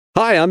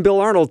Hi, I'm Bill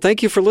Arnold.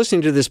 Thank you for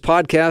listening to this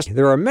podcast.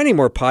 There are many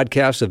more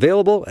podcasts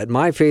available at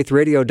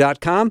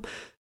myfaithradio.com.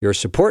 Your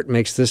support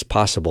makes this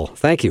possible.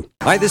 Thank you.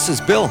 Hi, this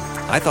is Bill.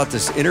 I thought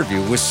this interview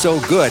was so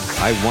good,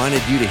 I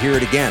wanted you to hear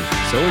it again.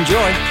 So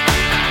enjoy.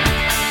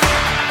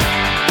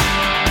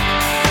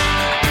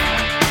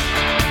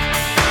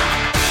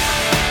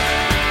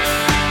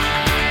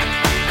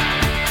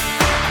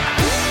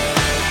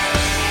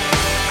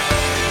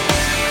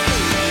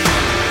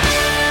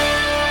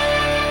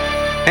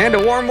 And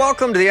a warm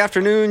welcome to the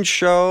afternoon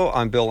show.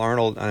 I'm Bill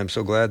Arnold, and I'm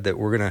so glad that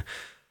we're going to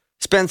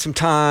spend some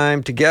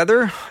time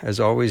together.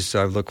 As always,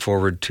 I look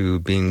forward to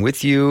being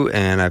with you,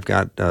 and I've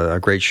got a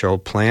great show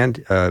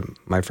planned.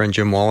 My friend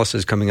Jim Wallace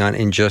is coming on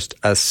in just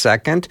a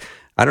second.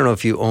 I don't know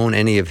if you own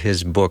any of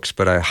his books,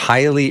 but I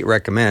highly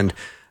recommend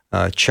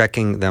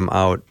checking them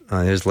out.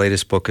 His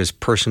latest book is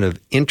Person of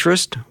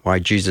Interest, Why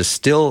Jesus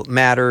Still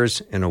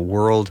Matters in a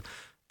World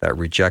That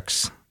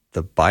Rejects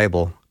the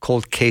Bible.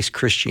 Cold Case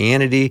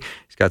Christianity.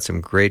 He's got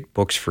some great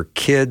books for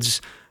kids.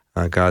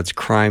 God's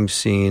Crime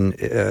Scene,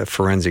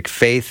 Forensic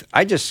Faith.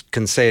 I just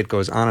can say it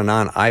goes on and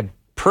on. I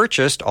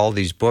purchased all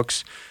these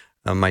books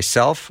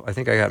myself. I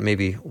think I got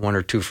maybe one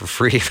or two for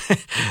free,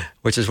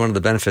 which is one of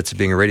the benefits of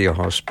being a radio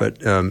host.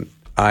 But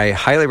I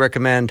highly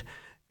recommend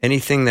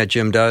anything that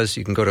Jim does.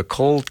 You can go to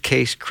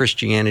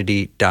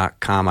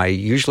coldcasechristianity.com. I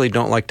usually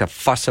don't like to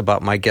fuss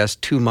about my guests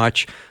too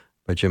much,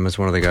 but Jim is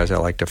one of the guys I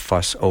like to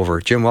fuss over.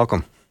 Jim,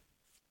 welcome.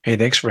 Hey,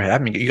 thanks for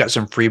having me. You got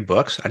some free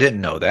books? I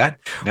didn't know that.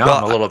 Now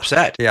I'm a little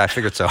upset. Yeah, I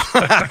figured so.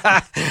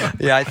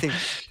 Yeah, I think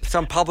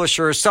some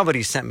publisher,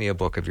 somebody sent me a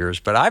book of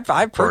yours, but I've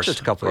purchased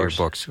a couple of your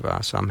books,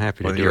 so I'm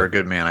happy to do it. You're a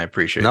good man. I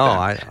appreciate that. No,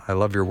 I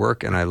love your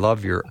work, and I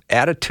love your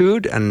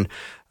attitude, and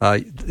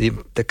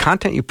the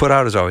content you put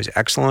out is always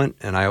excellent,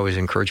 and I always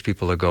encourage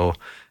people to go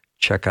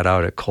check it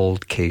out at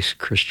Cold Case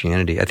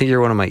Christianity. I think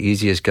you're one of my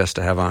easiest guests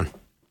to have on.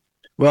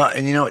 Well,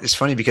 and it's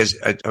funny because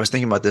I was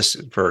thinking about this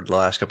for the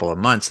last couple of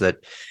months, that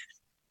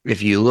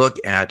if you look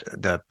at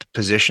the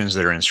positions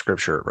that are in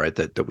Scripture, right,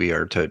 that we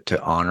are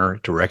to honor,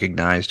 to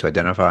recognize, to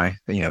identify,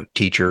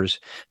 teachers,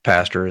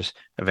 pastors,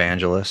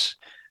 evangelists,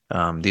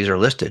 these are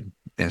listed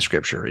in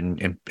Scripture,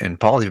 and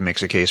Paul even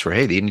makes a case for,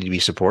 hey, they need to be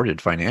supported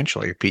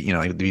financially.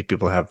 These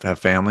people have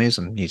families,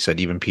 and he said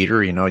even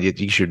Peter,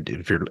 you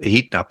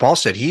should. Now Paul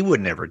said he would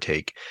never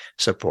take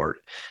support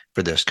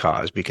for this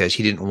cause because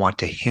he didn't want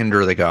to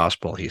hinder the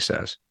gospel. He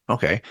says,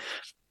 okay.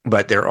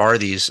 But there are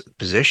these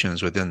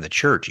positions within the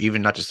church,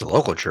 even not just the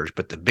local church,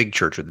 but the big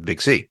church with the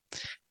big C.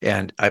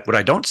 And what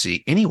I don't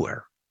see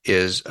anywhere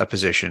is a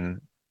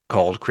position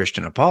called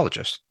Christian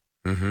apologist.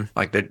 Mm-hmm.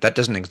 Like that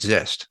doesn't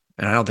exist.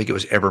 And I don't think it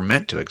was ever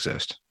meant to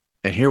exist.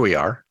 And here we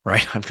are,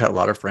 right? I've got a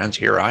lot of friends.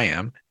 Here I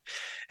am.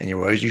 And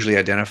you're always usually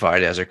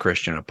identified as a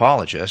Christian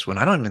apologist, when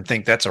I don't even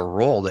think that's a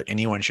role that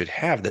anyone should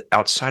have, that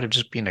outside of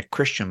just being a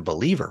Christian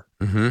believer,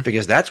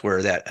 because that's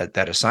where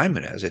that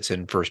assignment is. It's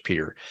in 1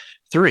 Peter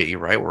 3,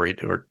 right,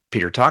 where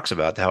Peter talks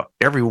about how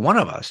every one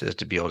of us is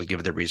to be able to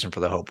give the reason for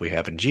the hope we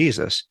have in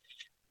Jesus.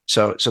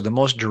 So the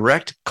most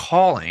direct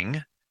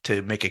calling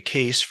to make a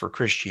case for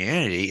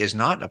Christianity is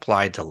not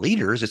applied to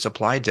leaders; it's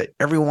applied to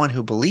everyone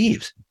who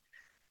believes.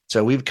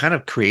 So we've kind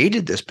of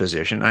created this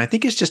position, and I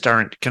think it's just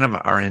our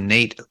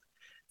innate.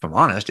 If I'm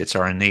honest, it's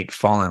our innate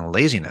fallen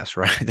laziness,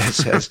 right? That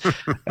says,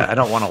 I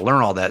don't want to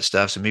learn all that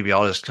stuff, so maybe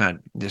I'll just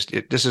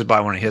this is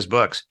by one of his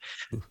books.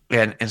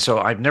 And so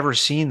I've never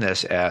seen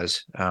this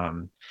as,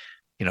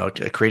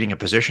 creating a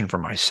position for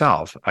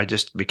myself. I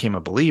just became a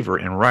believer,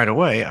 and right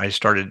away I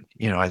started,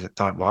 I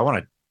thought, well, I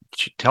want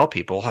to tell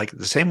people, like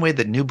the same way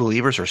that new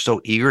believers are so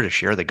eager to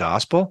share the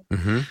gospel.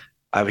 Mm-hmm.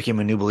 I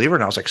became a new believer,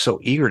 and I was like so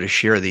eager to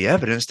share the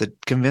evidence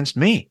that convinced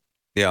me.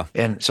 Yeah.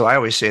 And so I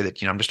always say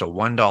that, I'm just a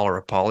 $1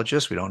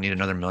 apologist. We don't need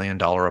another $1 million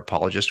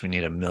apologist. We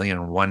need $1 million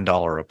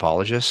 $1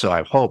 apologists. So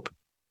I hope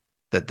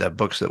that the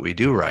books that we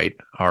do write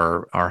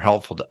are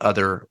helpful to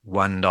other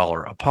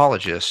 $1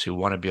 apologists who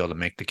want to be able to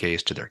make the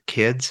case to their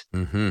kids.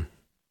 Mm-hmm.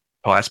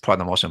 Well, that's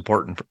probably the most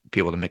important for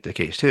people to make the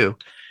case too.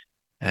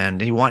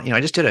 And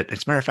I just did it.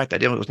 As a matter of fact, I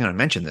was going to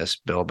mention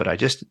this, Bill, but I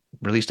just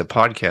released a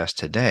podcast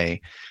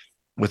today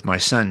with my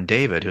son,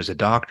 David, who's a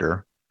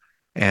doctor,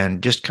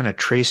 and just kind of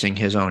tracing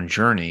his own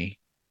journey,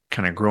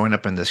 kind of growing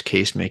up in this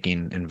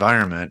case-making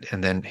environment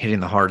and then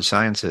hitting the hard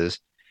sciences.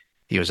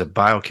 He was a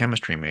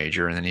biochemistry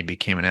major, and then he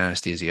became an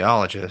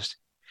anesthesiologist.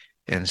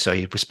 And so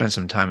he spent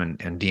some time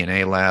in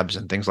DNA labs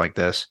and things like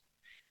this.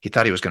 He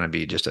thought he was going to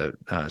be just a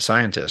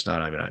scientist,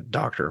 not even a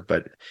doctor.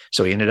 But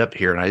so he ended up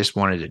here, and I just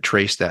wanted to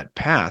trace that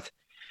path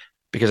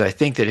because I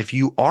think that if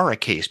you are a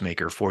case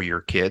maker for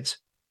your kids,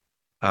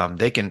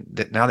 they can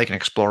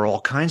explore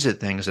all kinds of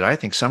things that I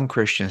think some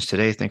Christians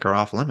today think are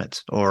off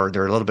limits, or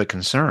they're a little bit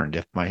concerned.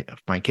 If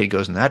my kid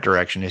goes in that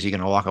direction, is he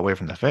going to walk away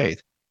from the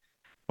faith,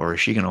 or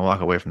is she going to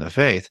walk away from the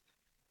faith?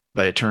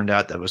 But it turned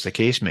out that was the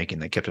case making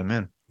that kept him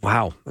in.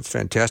 Wow, that's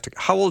fantastic.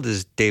 How old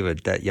is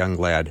David, that young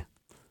lad?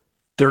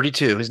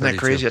 32. Isn't that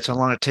crazy? That's how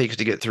long it takes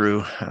to get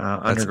through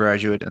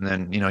undergraduate. And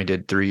then, he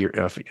did 3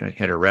 years, he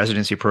had a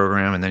residency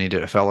program, and then he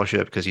did a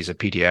fellowship because he's a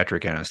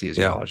pediatric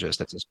anesthesiologist. Yeah.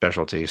 That's a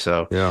specialty.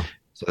 So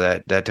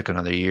So that took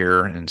another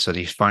year, and so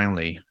he's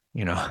finally,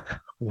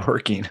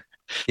 working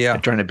Yeah.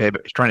 and trying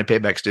to pay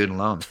back student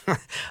loans.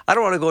 I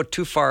don't want to go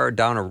too far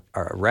down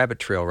a rabbit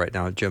trail right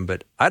now, Jim,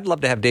 but I'd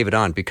love to have David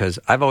on because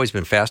I've always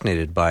been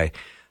fascinated by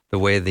the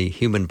way the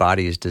human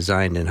body is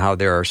designed and how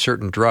there are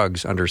certain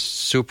drugs under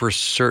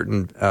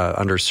certain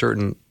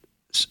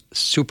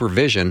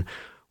supervision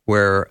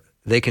where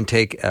they can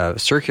take a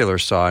circular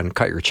saw and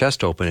cut your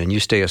chest open and you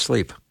stay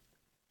asleep.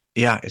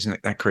 Yeah,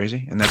 isn't that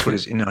crazy? And that's what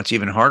is, it's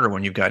even harder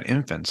when you've got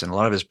infants, and a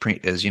lot of his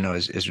is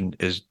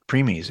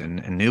preemies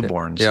and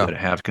newborns that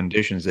have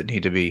conditions that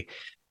need to be,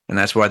 and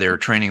that's why they're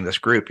training this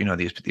group.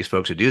 These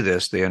folks who do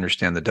this, they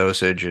understand the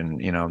dosage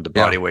and the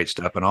body weight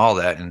stuff and all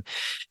that. And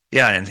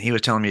and he was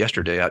telling me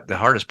yesterday the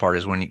hardest part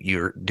is when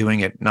you're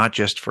doing it not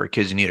just for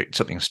kids who need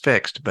something's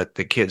fixed, but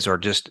the kids are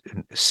just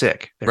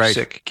sick. They're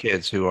sick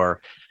kids who are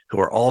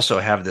also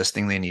have this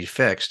thing they need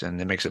fixed, and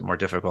it makes it more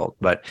difficult.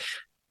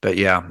 But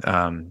yeah,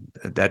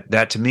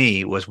 that to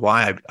me was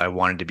why I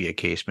wanted to be a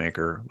case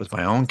maker with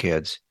my own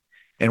kids,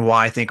 and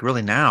why I think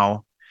really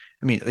now,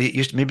 I mean, it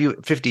used to, maybe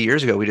 50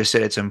 years ago, we just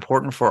said it's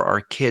important for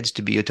our kids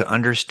to be able to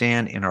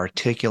understand and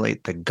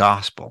articulate the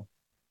gospel.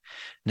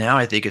 Now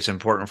I think it's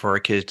important for our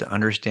kids to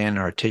understand and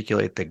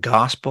articulate the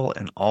gospel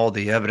and all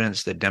the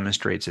evidence that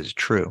demonstrates it's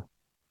true.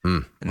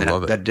 And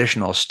that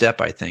additional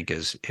step, I think,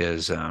 is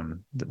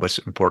what's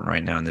important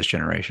right now in this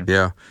generation.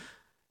 Yeah.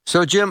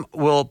 So, Jim,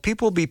 will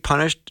people be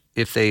punished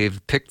if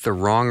they've picked the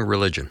wrong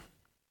religion?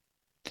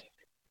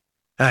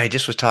 I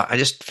just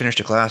finished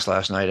a class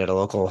last night at a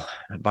local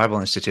Bible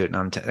institute,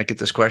 and I get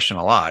this question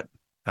a lot.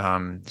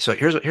 So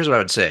here's what I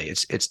would say: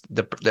 it's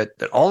that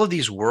all of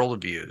these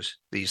worldviews,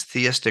 these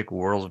theistic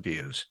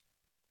worldviews,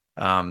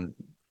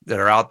 that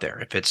are out there.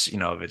 If it's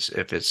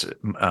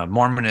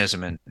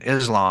Mormonism and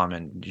Islam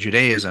and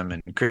Judaism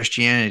and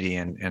Christianity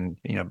and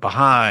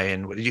Baha'i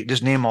and you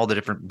just name all the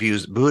different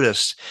views,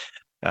 Buddhists.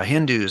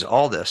 Hindus,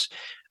 all this.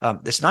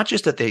 It's not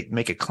just that they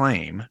make a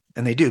claim,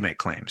 and they do make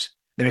claims.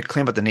 They make a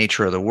claim about the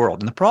nature of the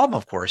world. And the problem,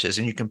 of course, is,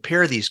 and you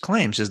compare these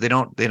claims, is they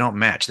don't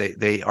match.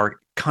 They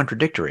are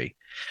contradictory.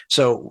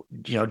 So,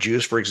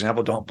 Jews, for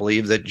example, don't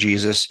believe that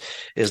Jesus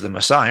is the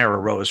Messiah or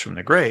arose from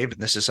the grave.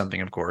 And this is something,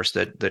 of course,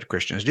 that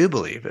Christians do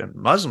believe. And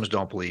Muslims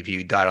don't believe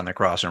he died on the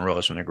cross and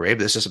rose from the grave.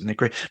 This is something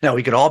now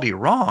we could all be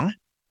wrong,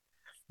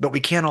 but we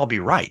can't all be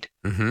right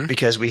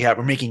because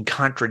we're making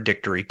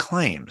contradictory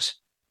claims.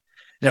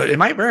 Now, it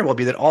might very well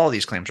be that all of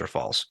these claims are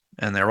false,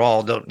 and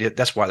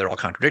that's why they're all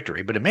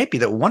contradictory. But it may be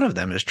that one of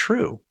them is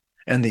true,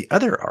 and the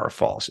other are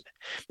false.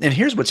 And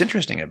here's what's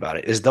interesting about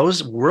it: is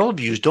those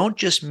worldviews don't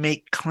just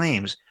make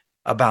claims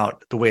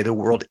about the way the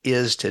world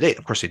is today.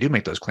 Of course, they do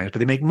make those claims, but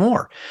they make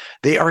more.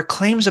 They are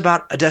claims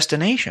about a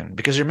destination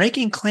because they're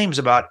making claims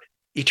about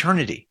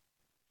eternity.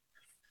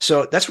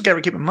 So that's what you got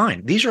to keep in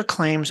mind. These are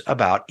claims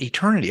about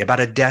eternity, about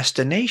a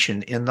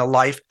destination in the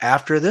life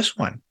after this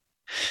one.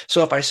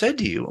 So if I said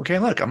to you, okay,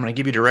 look, I'm going to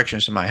give you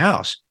directions to my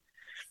house,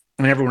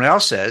 and everyone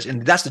else says,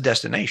 and that's the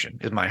destination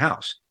is my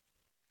house.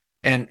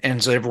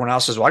 And so everyone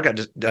else says, well, I got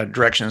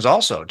directions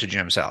also to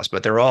Jim's house,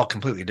 but they're all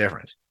completely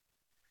different.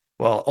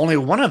 Well, only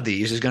one of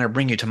these is going to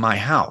bring you to my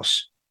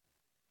house,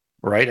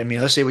 right? I mean,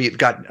 let's say we've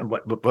got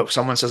what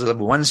someone says, I live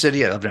in one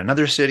city, I live in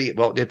another city.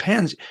 Well, it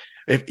depends.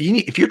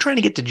 If you're trying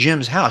to get to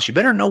Jim's house, you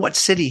better know what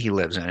city he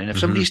lives in. And if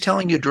somebody's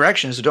telling you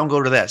directions to don't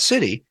go to that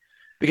city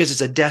because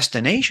it's a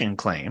destination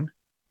claim,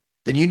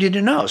 then you need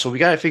to know. So we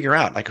got to figure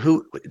out, like,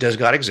 who does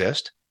God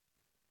exist?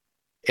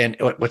 And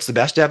what's the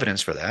best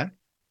evidence for that?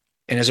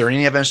 And is there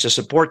any evidence to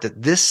support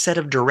that this set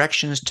of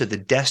directions to the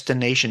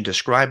destination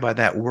described by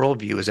that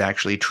worldview is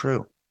actually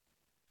true?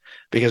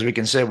 Because we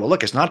can say, well,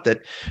 look, it's not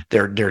that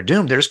they're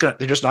doomed. They're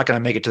just not going to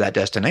make it to that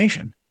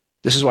destination.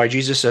 This is why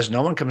Jesus says,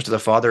 no one comes to the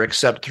Father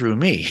except through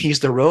me.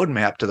 He's the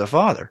roadmap to the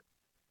Father.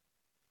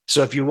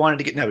 So if you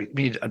wanted to we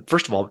need to,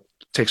 first of all,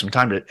 take some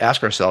time to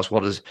ask ourselves,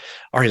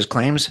 are his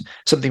claims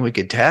something we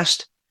could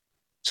test?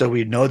 So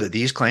we know that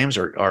these claims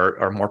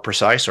are more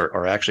precise or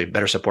are actually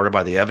better supported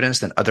by the evidence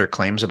than other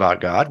claims about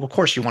God. Well, of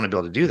course, you want to be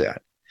able to do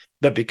that.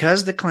 But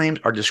because the claims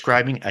are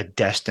describing a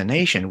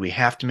destination, we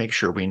have to make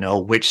sure we know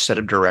which set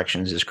of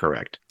directions is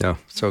correct. Oh,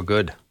 so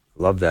good.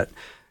 Love that.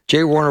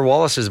 J. Warner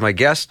Wallace is my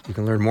guest. You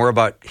can learn more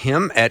about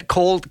him at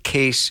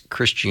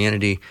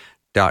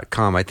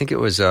coldcasechristianity.com. I think it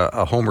was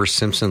a Homer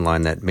Simpson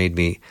line that made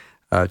me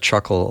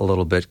chuckle a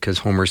little bit because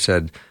Homer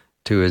said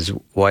to his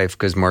wife,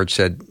 because Marge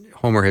said,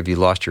 Homer, have you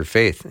lost your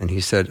faith? And he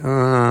said,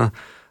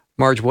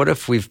 Marge, what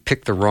if we've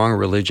picked the wrong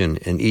religion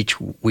and each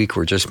week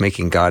we're just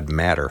making God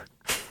matter?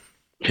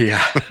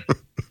 Yeah.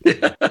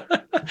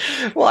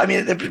 Well, I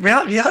mean, the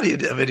reality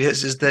of it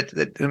is that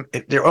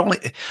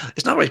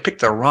it's not really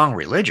picked the wrong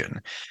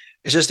religion.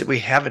 It's just that we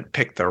haven't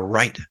picked the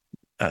right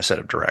set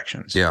of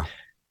directions. Yeah.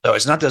 So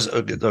it's not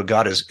that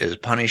God is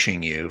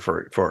punishing you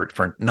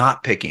for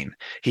not picking.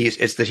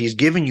 It's that he's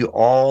giving you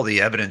all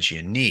the evidence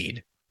you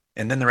need,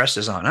 and then the rest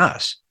is on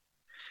us.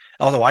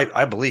 Although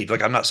I believe,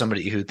 like, I'm not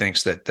somebody who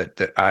thinks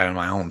that I, in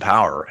my own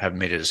power, have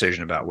made a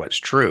decision about what's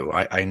true.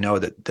 I know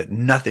that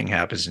nothing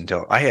happens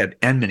until I had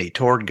enmity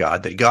toward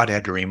God that God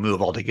had to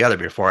remove altogether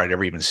before I'd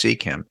ever even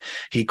seek Him.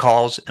 He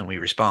calls and we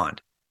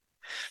respond.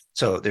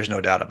 So there's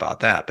no doubt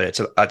about that. But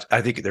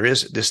I think there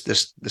is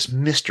this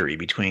mystery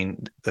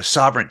between the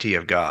sovereignty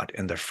of God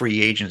and the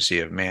free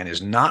agency of man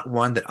is not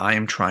one that I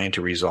am trying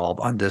to resolve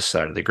on this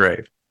side of the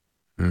grave.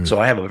 So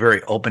I have a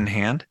very open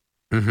hand.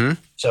 Mm-hmm.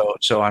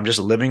 So I'm just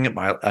living at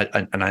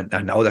I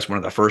know that's one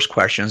of the first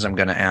questions I'm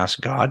going to ask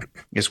God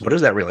is, what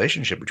is that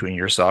relationship between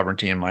your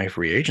sovereignty and my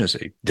free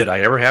agency? Did I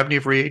ever have any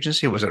free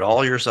agency? Was it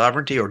all your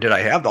sovereignty, or did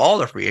I have all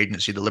the free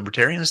agency the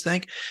libertarians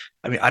think?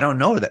 I mean, I don't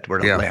know that where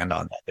to land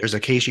on that. There's a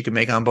case you can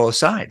make on both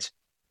sides.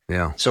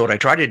 Yeah. So what I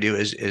try to do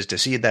is to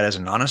see that as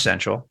a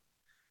non-essential,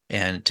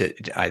 and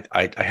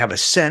I have a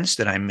sense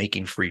that I'm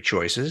making free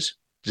choices.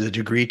 To the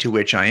degree to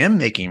which I am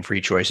making free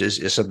choices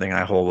is something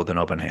I hold with an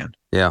open hand.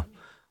 Yeah.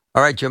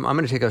 All right, Jim, I'm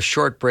going to take a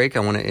short break.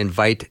 I want to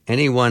invite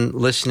anyone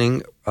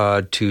listening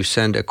to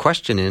send a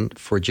question in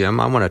for Jim.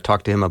 I want to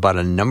talk to him about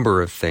a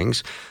number of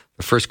things.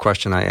 The first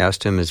question I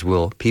asked him is,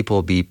 will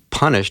people be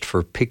punished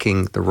for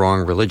picking the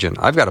wrong religion?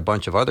 I've got a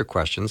bunch of other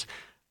questions,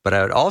 but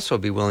I would also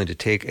be willing to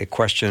take a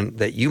question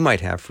that you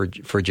might have for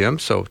Jim.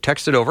 So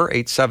text it over,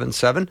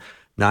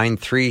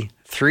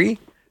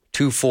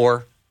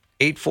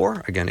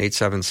 877-933-2484. Again,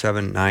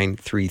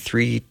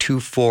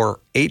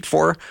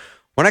 877-933-2484.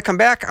 When I come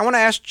back, I want to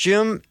ask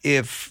Jim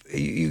if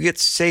you get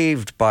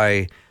saved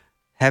by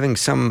having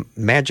some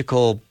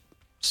magical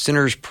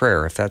sinner's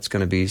prayer, if that's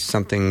going to be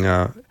something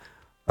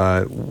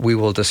we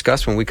will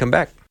discuss when we come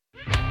back.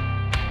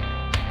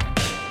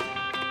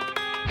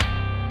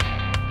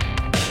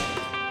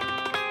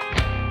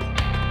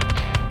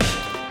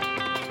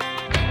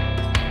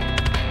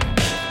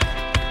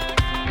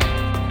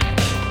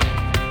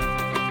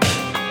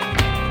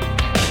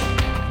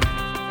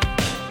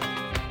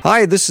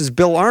 Hi, this is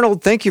Bill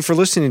Arnold. Thank you for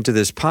listening to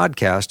this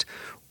podcast.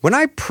 When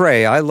I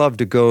pray, I love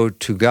to go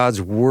to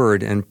God's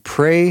Word and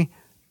pray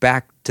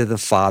back to the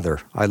Father.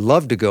 I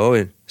love to go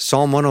in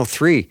Psalm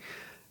 103,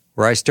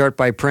 where I start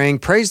by praying,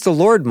 "Praise the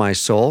Lord, my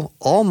soul.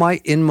 All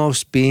my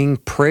inmost being,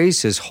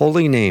 praise His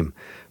holy name.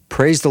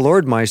 Praise the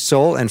Lord, my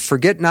soul, and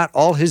forget not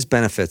all His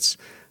benefits,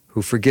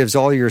 who forgives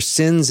all your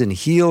sins and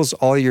heals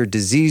all your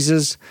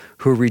diseases,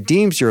 who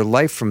redeems your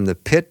life from the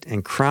pit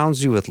and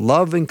crowns you with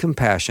love and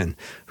compassion,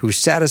 who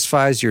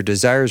satisfies your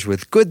desires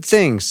with good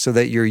things so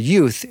that your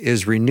youth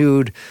is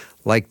renewed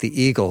like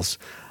the eagles."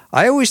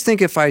 I always think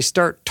if I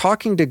start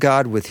talking to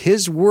God with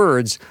His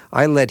words,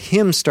 I let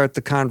Him start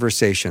the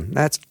conversation.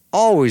 That's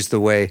always the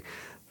way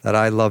that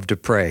I love to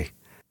pray.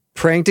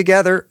 Praying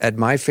together at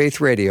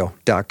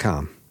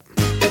myfaithradio.com.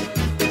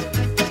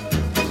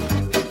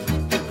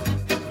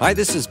 Hi,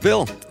 this is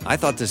Bill. I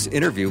thought this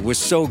interview was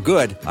so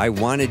good, I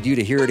wanted you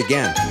to hear it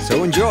again.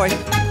 So enjoy.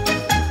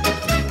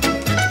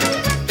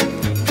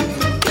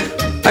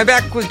 I'm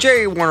back with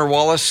J. Warner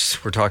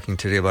Wallace. We're talking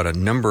today about a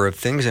number of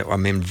things.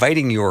 I'm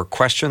inviting your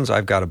questions.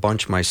 I've got a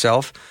bunch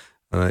myself.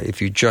 If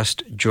you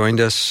just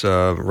joined us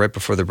right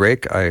before the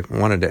break, I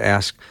wanted to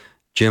ask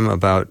Jim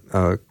about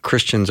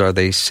Christians. Are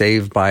they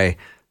saved by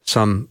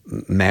some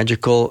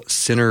magical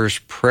sinner's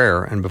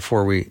prayer? And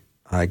before we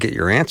get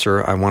your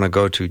answer, I want to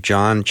go to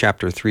John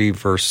chapter 3,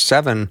 verse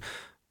 7,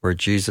 where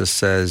Jesus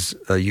says,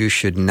 "You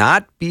should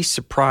not be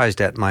surprised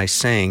at my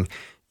saying,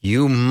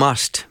 you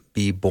must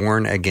be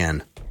born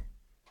again."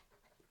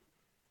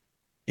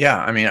 Yeah,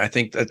 I mean, I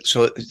think that.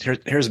 So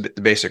here's the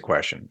basic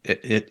question.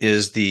 It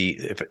is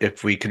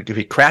if we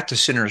crack the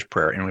sinner's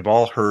prayer, and we've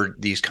all heard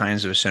these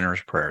kinds of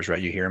sinner's prayers,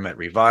 right? You hear them at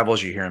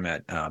revivals, you hear them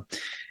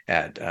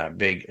at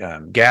big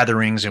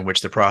gatherings in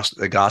which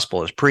the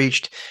gospel is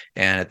preached,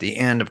 and at the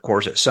end, of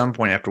course, at some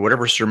point after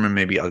whatever sermon,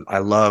 maybe I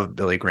love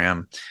Billy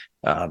Graham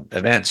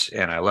events,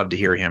 and I love to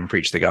hear him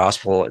preach the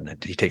gospel,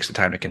 and he takes the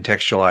time to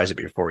contextualize it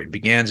before he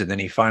begins, and then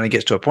he finally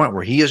gets to a point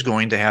where he is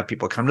going to have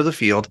people come to the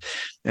field,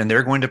 and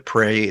they're going to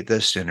pray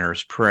the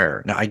sinner's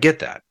prayer. Now, I get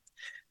that.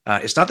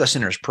 It's not the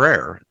sinner's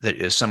prayer that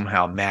is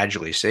somehow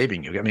magically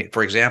saving you. I mean,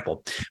 for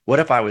example, what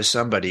if I was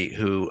somebody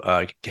who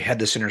had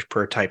the sinner's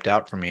prayer typed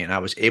out for me, and I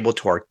was able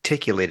to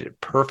articulate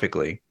it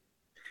perfectly,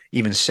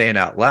 even say it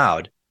out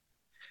loud,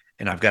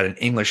 and I've got an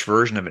English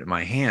version of it in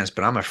my hands,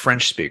 but I'm a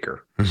French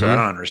speaker, so I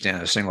don't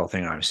understand a single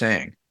thing I'm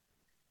saying.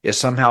 Is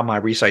somehow my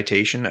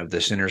recitation of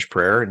the sinner's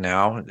prayer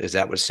now, is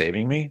that what's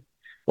saving me?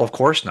 Well, of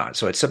course not.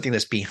 So it's something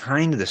that's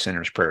behind the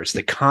sinner's prayer. It's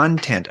the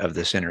content of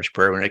the sinner's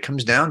prayer. When it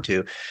comes down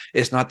to,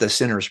 it's not the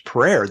sinner's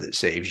prayer that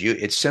saves you.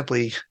 It's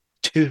simply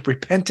to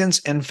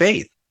repentance and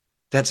faith.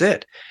 That's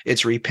it.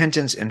 It's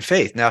repentance and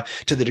faith. Now,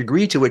 to the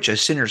degree to which a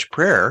sinner's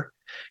prayer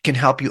can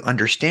help you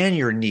understand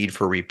your need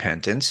for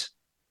repentance,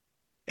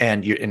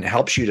 and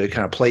helps you to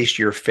kind of place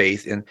your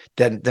faith in,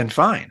 then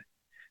fine.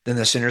 Then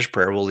the sinner's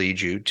prayer will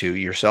lead you to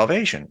your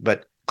salvation.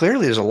 But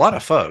clearly there's a lot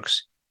of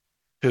folks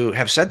who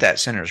have said that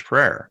sinner's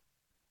prayer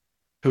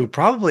who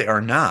probably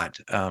are not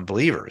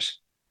believers.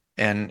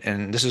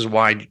 And this is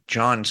why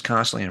John's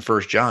constantly in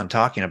First John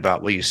talking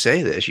about, well, you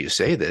say this, you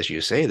say this, you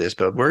say this,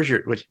 but what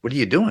are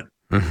you doing?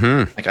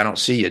 Mm-hmm. Like, I don't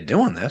see you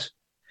doing this.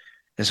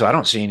 And so I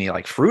don't see any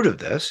like fruit of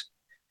this.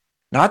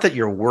 Not that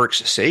your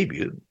works save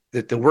you,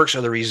 that the works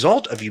are the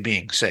result of you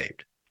being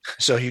saved.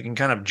 So you can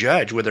kind of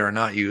judge whether or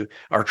not you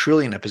are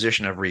truly in a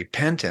position of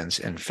repentance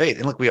and faith.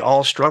 And look, we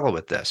all struggle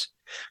with this,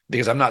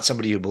 because I'm not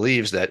somebody who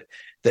believes that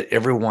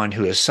everyone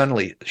who has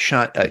suddenly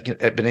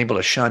been able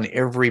to shun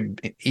every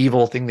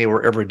evil thing they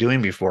were ever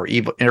doing before,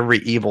 every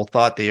evil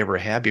thought they ever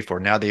had before,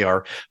 now they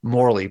are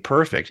morally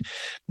perfect.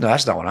 No,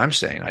 that's not what I'm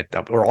saying.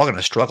 We're all going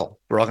to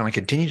struggle. We're all going to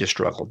continue to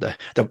struggle.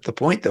 The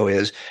point, though,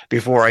 is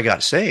before I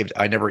got saved,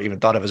 I never even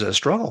thought of it as a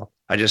struggle.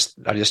 I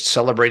just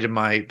celebrated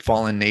my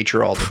fallen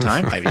nature all the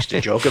time. I used to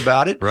joke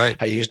about it. Right.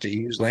 I used to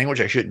use language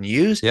I shouldn't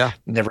use. Yeah.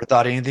 Never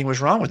thought anything was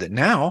wrong with it.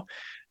 Now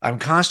I'm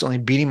constantly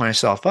beating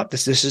myself up.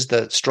 This is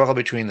the struggle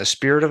between the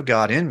Spirit of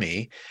God in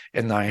me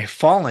and my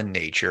fallen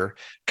nature,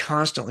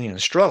 constantly in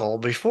struggle.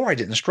 Before, I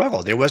didn't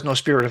struggle. There was no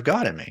Spirit of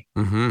God in me.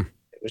 Mm-hmm.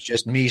 It was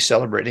just me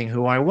celebrating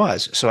who I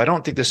was. So I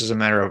don't think this is a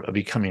matter of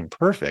becoming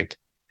perfect,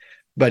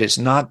 but it's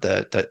not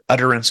the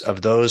utterance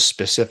of those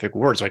specific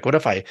words. Like, what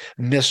if I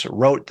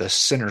miswrote the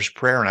sinner's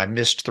prayer and I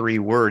missed 3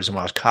 words and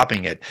when I was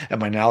copying it,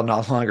 am I now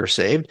no longer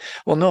saved?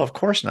 Well, no, of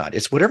course not.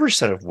 It's whatever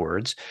set of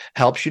words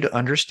helps you to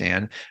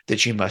understand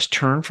that you must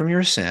turn from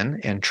your sin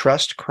and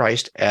trust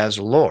Christ as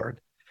Lord.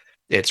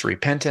 It's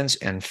repentance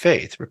and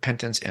faith,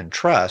 repentance and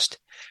trust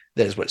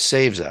that is what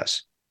saves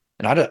us.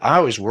 And I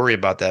always worry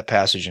about that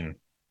passage in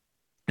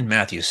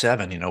Matthew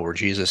 7, where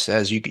Jesus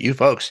says, you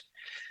folks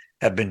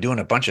have been doing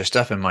a bunch of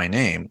stuff in my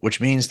name,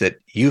 which means that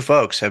you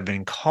folks have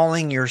been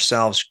calling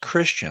yourselves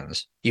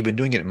Christians. You've been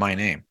doing it in my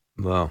name.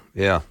 Well,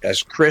 yeah.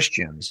 As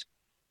Christians,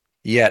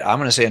 yet I'm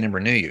going to say I never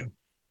knew you.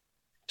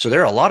 So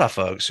there are a lot of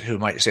folks who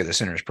might say the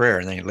sinner's prayer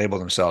and they label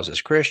themselves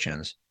as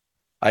Christians.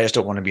 I just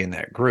don't want to be in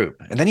that group.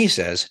 And then he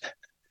says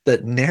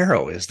that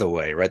narrow is the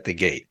way, right? The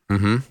gate.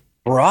 Mm-hmm.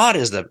 Broad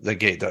is the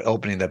gate, the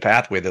opening, the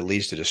pathway that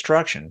leads to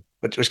destruction.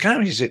 But it's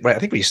kind of, I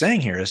think what he's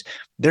saying here is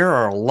there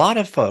are a lot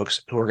of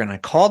folks who are going to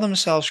call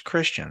themselves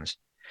Christians,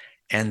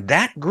 and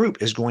that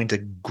group is going to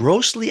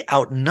grossly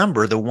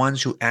outnumber the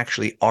ones who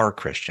actually are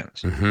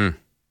Christians. Mm-hmm.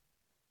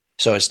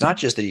 So it's not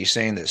just that he's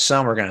saying that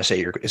some are going to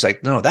say it's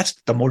like, no, that's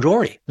the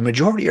majority. The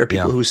majority are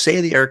people who say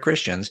they are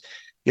Christians,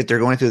 yet they're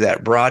going through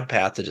that broad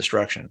path to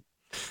destruction.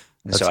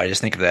 And so I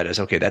just think of that as,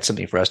 okay, that's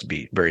something for us to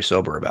be very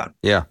sober about.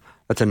 Yeah.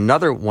 That's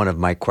another one of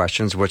my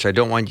questions, which I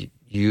don't want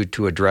you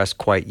to address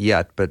quite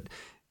yet, but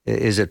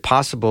is it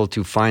possible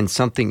to find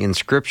something in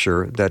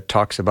Scripture that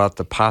talks about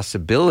the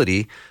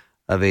possibility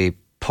of a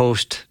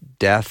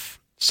post-death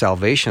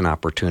salvation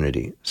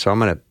opportunity? So I'm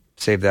going to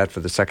save that for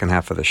the second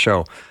half of the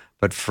show.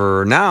 But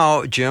for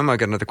now, Jim, I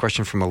got another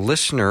question from a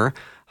listener.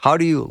 How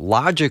do you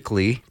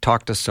logically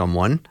talk to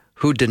someone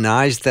who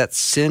denies that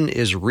sin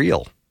is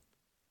real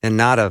and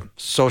not a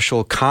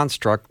social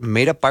construct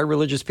made up by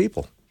religious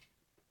people?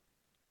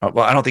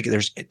 Well, I don't think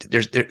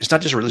it's not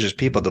just religious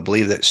people that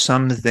believe that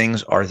some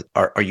things are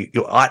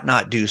you ought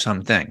not do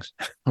some things.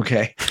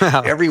 Okay.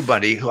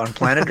 Everybody who on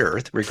planet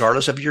Earth,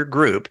 regardless of your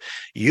group,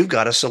 you've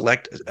got to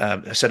select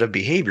a set of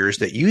behaviors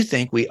that you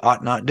think we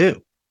ought not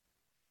do.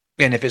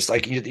 And if it's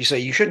like you say,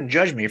 you shouldn't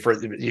judge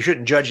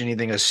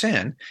anything as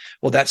sin.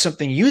 Well, that's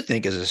something you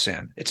think is a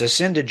sin. It's a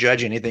sin to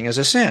judge anything as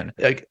a sin.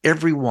 Like,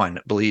 everyone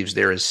believes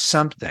there is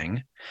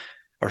something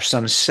or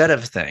some set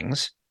of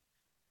things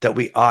that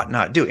we ought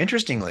not do.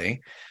 Interestingly,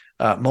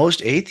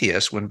 most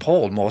atheists, when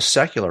polled, most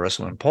secularists,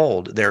 when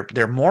polled,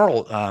 their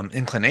moral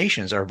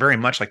inclinations are very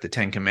much like the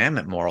Ten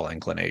Commandment moral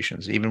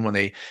inclinations, even when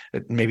they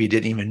maybe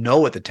didn't even know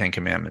what the Ten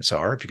Commandments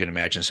are. If you can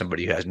imagine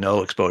somebody who has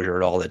no exposure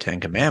at all to the Ten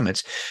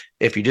Commandments,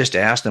 if you just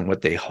ask them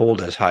what they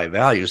hold as high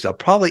values, they'll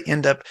probably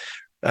end up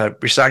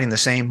reciting the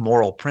same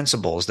moral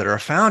principles that are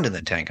found in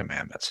the Ten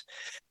Commandments.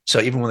 So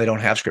even when they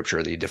don't have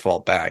Scripture, they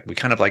default back. We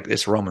kind of like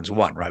this Romans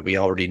 1, right? We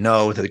already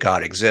know that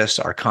God exists.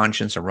 Our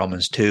conscience in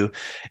Romans 2,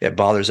 it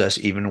bothers us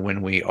even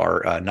when we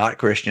are not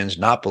Christians,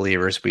 not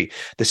believers.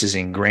 This is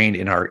ingrained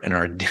in our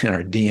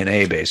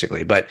DNA,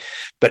 basically. But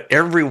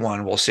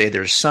everyone will say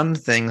there's some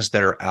things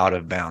that are out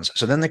of bounds.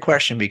 So then the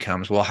question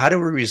becomes, well, how do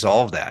we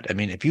resolve that? I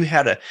mean, if you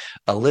had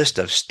a list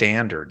of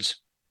standards,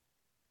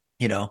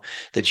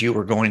 that you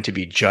were going to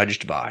be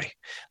judged by.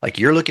 Like,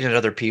 you're looking at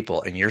other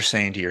people and you're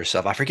saying to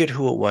yourself, I forget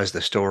who it was,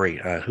 the story,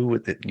 who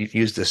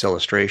used this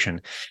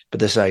illustration, but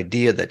this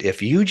idea that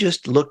if you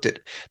just looked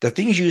at the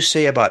things you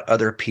say about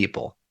other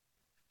people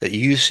that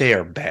you say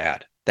are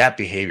bad, that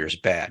behavior is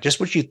bad. Just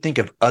what you think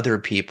of other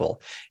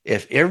people.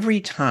 If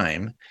every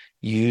time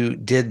you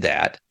did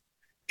that,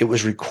 it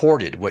was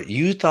recorded what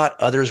you thought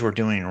others were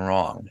doing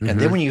wrong. Mm-hmm. And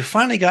then when you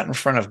finally got in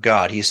front of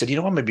God, he said,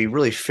 I'm going to be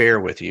really fair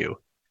with you.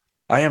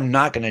 I am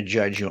not going to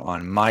judge you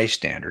on my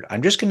standard.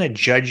 I'm just going to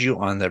judge you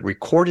on the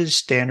recorded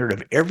standard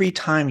of every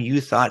time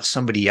you thought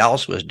somebody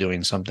else was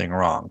doing something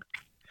wrong.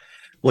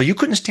 Well, you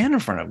couldn't stand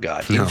in front of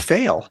God. You'd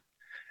fail.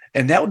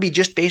 And that would be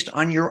just based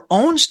on your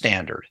own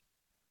standard.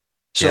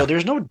 So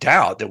there's no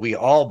doubt that we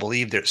all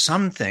believe that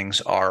some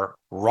things are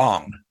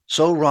wrong.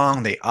 so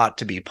wrong they ought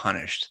to be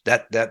punished.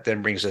 That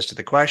then brings us to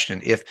the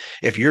question: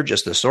 if you're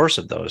just the source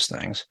of those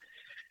things,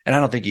 and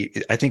I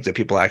think that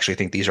people actually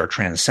think these are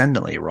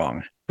transcendently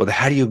wrong. But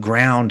how do you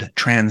ground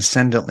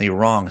transcendently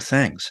wrong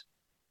things?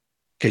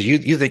 Because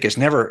you think it's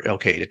never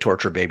okay to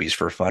torture babies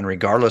for fun,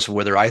 regardless of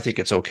whether I think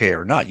it's okay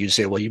or not. You'd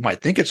say, well, you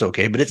might think it's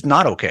okay, but it's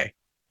not okay.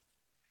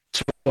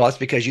 Well, that's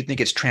because you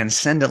think it's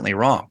transcendently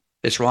wrong.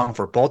 It's wrong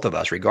for both of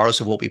us,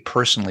 regardless of what we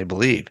personally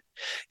believe.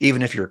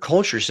 Even if your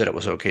culture said it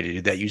was okay to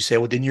do that, you say,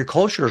 well, then your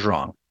culture is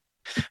wrong.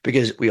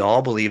 Because we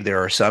all believe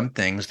there are some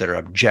things that are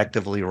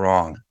objectively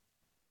wrong.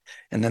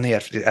 And then they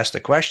have to ask the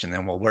question,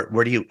 then, well,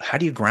 how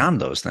do you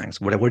ground those things?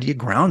 Where do you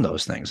ground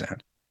those things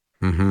in?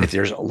 Mm-hmm.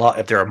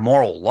 If there are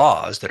moral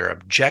laws that are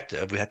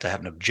objective, we have to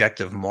have an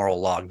objective moral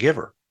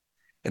lawgiver.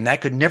 And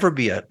that could never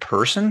be a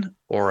person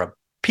or a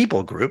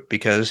people group,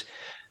 because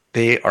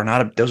they are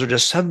not, those are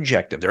just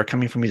subjective. They're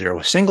coming from either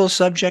a single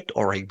subject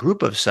or a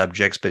group of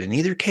subjects. But in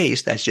either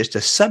case, that's just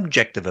a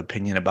subjective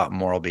opinion about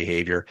moral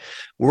behavior.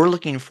 We're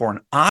looking for an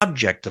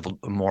objective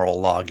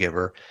moral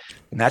lawgiver.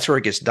 And that's where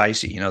it gets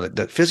dicey.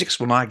 That physics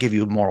will not give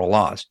you moral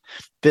laws.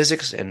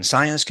 Physics and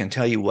science can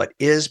tell you what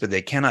is, but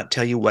they cannot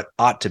tell you what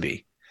ought to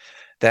be.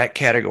 That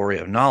category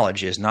of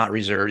knowledge is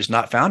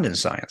not found in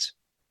science.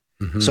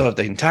 Mm-hmm. So if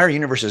the entire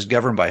universe is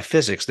governed by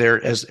physics,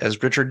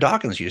 as Richard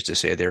Dawkins used to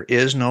say, there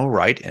is no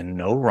right and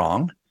no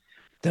wrong.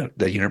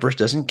 The universe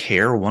doesn't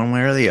care one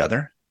way or the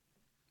other.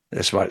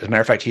 That's why, as a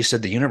matter of fact, he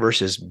said the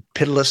universe is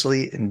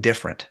pitilessly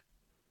indifferent.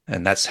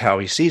 And that's how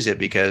he sees it,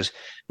 because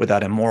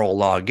without a moral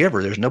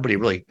lawgiver, there's nobody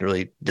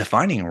really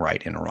defining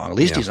right and wrong. At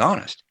least he's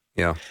honest.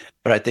 Yeah.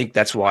 But I think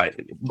that's why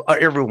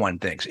everyone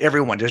thinks.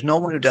 There's no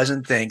one who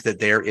doesn't think that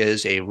there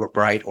is a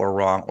right or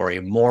wrong, or a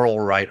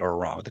moral right or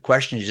wrong. The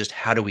question is just,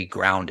 how do we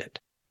ground it?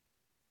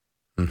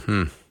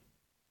 Mm-hmm.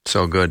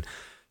 So good.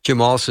 Jim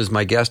Wallace is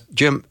my guest.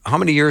 Jim, how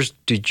many years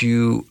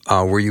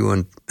were you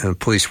in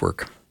police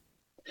work?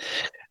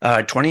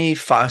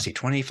 25.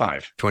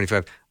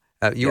 25.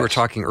 You were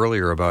talking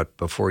earlier about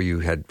before you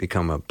had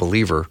become a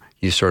believer,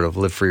 you sort of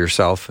lived for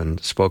yourself and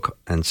spoke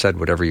and said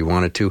whatever you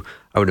wanted to.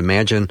 I would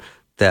imagine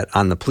that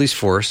on the police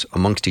force,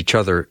 amongst each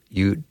other,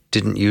 you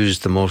didn't use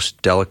the most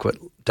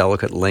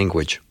delicate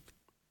language.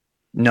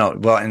 No,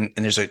 well, and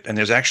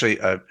there's actually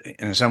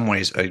in some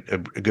ways a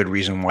good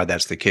reason why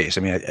that's the case.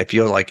 I mean, I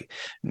feel like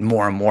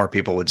more and more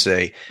people would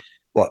say,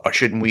 well,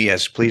 shouldn't we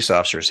as police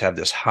officers have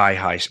this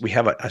high? We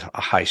have a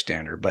high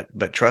standard,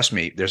 but trust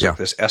me, there's like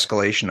this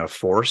escalation of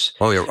force.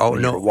 Oh yeah. Oh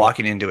no. You're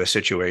walking into a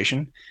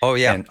situation. Oh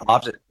yeah. And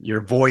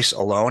your voice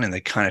alone and the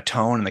kind of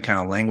tone and the kind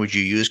of language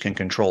you use can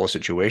control a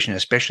situation,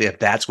 especially if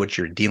that's what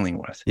you're dealing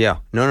with. Yeah.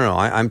 No.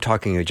 I'm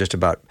talking just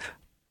about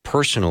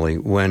personally.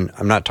 When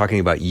I'm not talking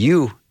about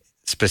you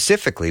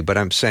specifically, but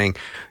I'm saying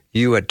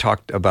you had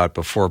talked about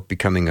before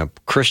becoming a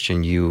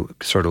Christian, you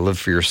sort of lived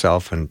for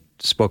yourself and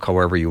spoke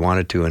however you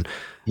wanted to. And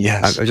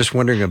yes, I'm just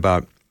wondering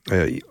about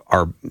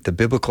the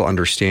biblical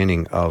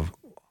understanding of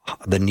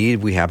the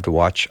need we have to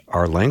watch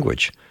our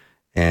language.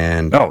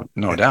 And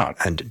no doubt.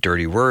 And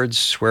dirty words,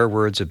 swear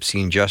words,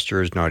 obscene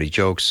gestures, naughty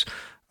jokes,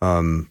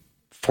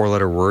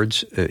 4-letter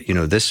words.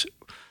 This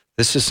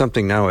is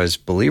something now as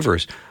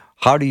believers.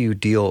 How do you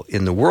deal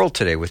in the world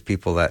today with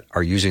people that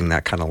are using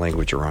that kind of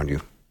language around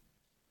you?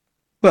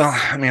 Well,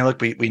 I mean,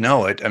 look, we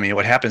know it. I mean,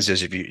 what happens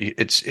is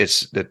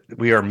it's that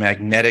we are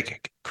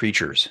magnetic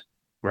creatures,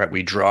 right?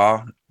 We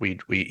draw. We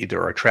either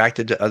are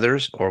attracted to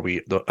others, or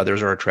the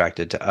others are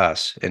attracted to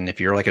us. And if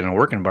you're like in a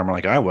work environment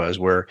like I was,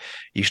 where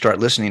you start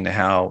listening to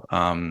how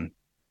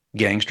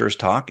gangsters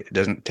talk, it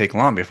doesn't take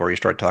long before you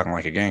start talking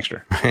like a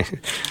gangster. Yeah.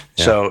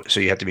 So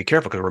you have to be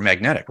careful, because we're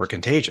magnetic, we're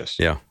contagious.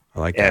 Yeah. I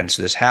like that. And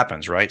so this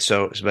happens, right?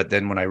 But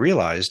then when I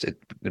realized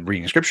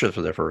reading scripture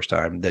for the first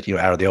time, that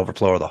out of the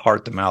overflow of the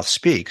heart, the mouth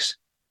speaks,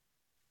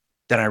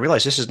 then I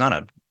realized this is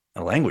not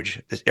a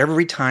language.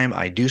 Every time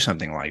I do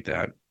something like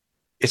that,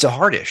 it's a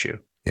heart issue.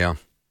 Yeah.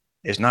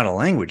 It's not a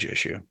language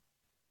issue.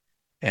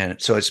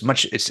 And so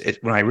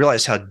when I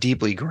realized how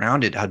deeply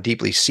grounded, how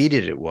deeply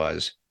seated it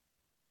was,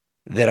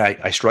 that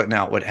I struck.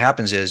 Now, what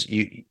happens is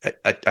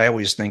I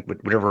always think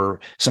whatever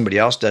somebody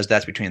else does,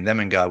 that's between them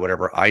and God.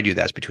 Whatever I do,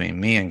 that's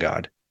between me and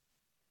God.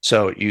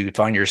 So you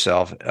find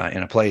yourself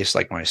in a place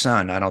like my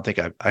son. I don't think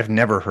I've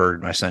never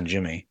heard my son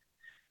Jimmy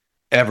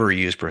ever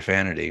use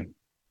profanity,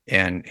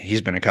 and he's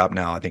been a cop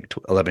now, I think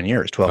 12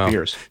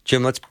 years.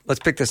 Jim, let's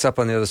pick this up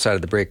on the other side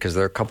of the break, because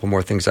there are a couple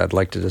more things I'd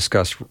like to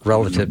discuss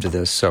relative to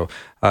this. So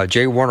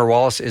J. Warner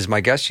Wallace is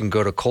my guest. You can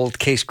go to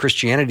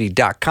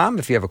coldcasechristianity.com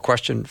if you have a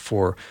question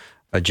for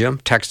Jim.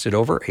 Text it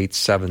over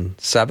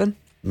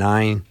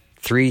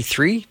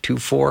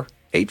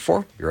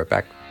 877-933-2484. Be right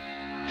back.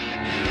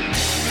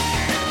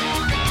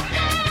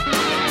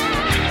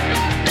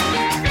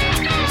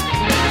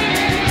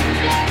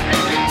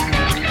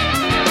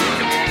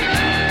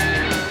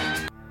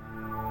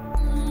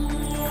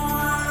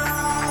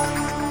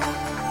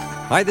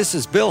 Hi, this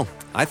is Bill.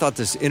 I thought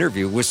this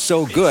interview was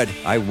so good,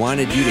 I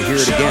wanted you to hear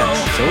it again.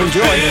 So enjoy.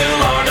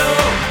 Bill Arnold,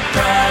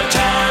 drive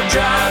time.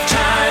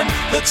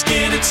 Let's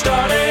get it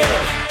started.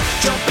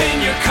 Jump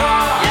in your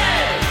car.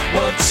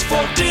 What's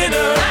for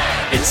dinner?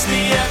 It's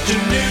the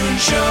afternoon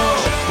show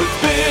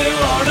with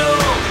Bill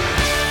Arnold.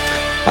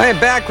 I am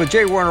back with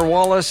J. Warner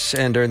Wallace,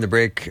 and during the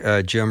break,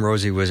 Jim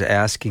Rosie was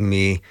asking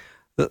me,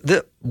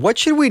 what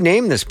should we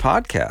name this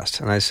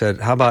podcast? And I said,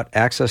 how about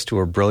Access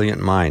to a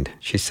Brilliant Mind?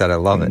 She said, I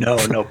love it.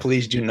 No,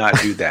 please do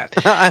not do that.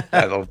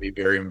 That'll be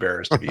very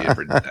embarrassed if you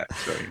ever do that.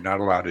 So you're not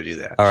allowed to do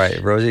that. All right,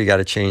 Rosie, you got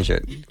to change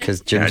it because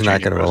Jim's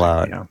not going to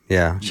allow it.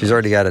 Yeah, she's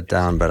already got it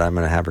down, but I'm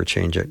going to have her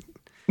change it.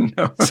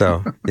 No.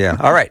 So, yeah.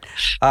 All right.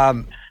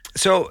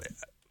 So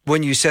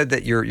when you said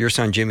that your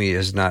son Jimmy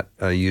has not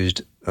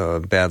used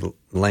bad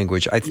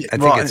language, I think it's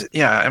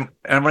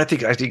and what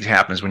I think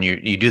happens when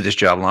you do this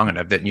job long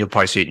enough, that you'll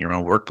probably see it in your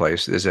own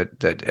workplace, is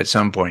that at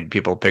some point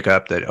people pick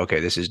up that, okay,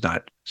 this is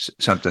not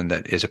something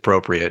that is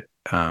appropriate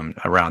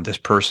around this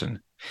person,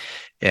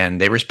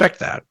 and they respect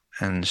that,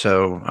 and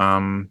so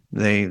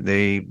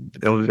they'll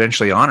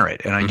eventually honor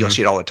it. And you'll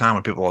see it all the time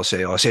when people will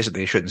say, "Oh, I'll say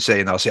something they shouldn't say,"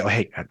 and they'll say, "Oh,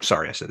 hey, I'm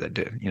sorry, I said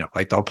that."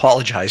 Like they'll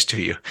apologize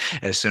to you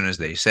as soon as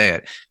they say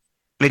it.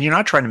 And you're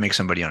not trying to make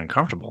somebody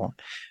uncomfortable.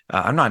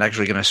 I'm not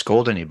actually going to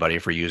scold anybody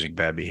for using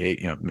bad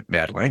behavior,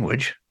 bad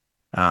language.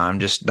 I'm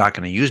just not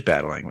going to use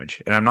bad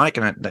language, and I'm not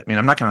going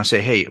to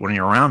say, "Hey, when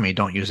you're around me,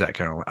 don't use that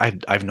kind of."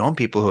 I've known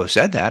people who have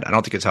said that. I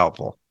don't think it's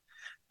helpful.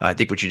 I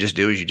think what you just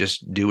do is you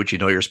just do what you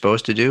know you're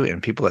supposed to do,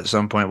 and people at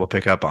some point will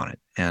pick up on it,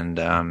 and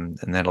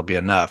that'll be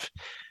enough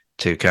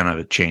to kind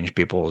of change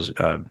people's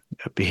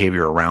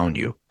behavior around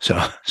you. So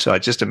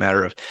it's just a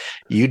matter of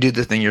you do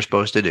the thing you're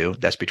supposed to do.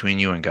 That's between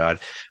you and God.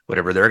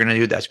 Whatever they're going to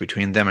do, that's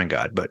between them and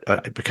God.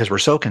 But because we're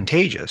so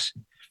contagious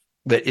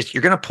that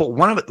you're going to pull,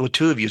 one of the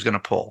two of you is going to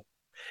pull,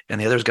 and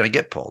the other is going to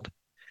get pulled.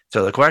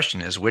 So the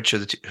question is, which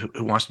of the two,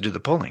 who wants to do the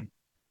pulling?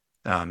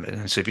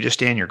 And so if you just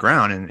stand your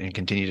ground and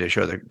continue to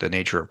show the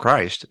nature of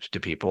Christ to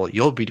people,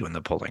 you'll be doing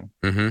the pulling.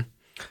 Mm-hmm.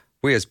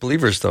 We as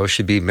believers, though,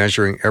 should be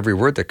measuring every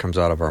word that comes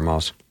out of our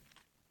mouths.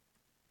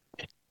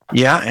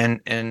 Yeah,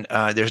 and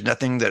there's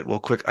nothing that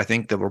will I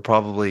think that we're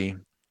probably,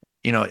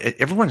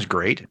 everyone's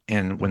great,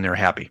 and when they're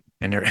happy,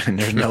 and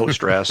there's no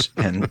stress,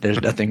 and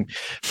there's nothing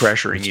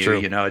pressuring you.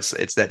 True.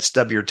 It's that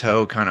stub your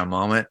toe kind of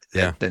moment.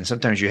 Yeah. Then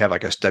sometimes you have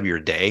like a stub your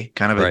day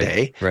kind of a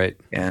day. Right.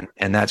 And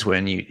that's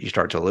when you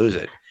start to lose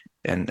it.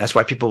 And that's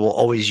why people will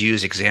always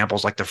use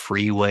examples like the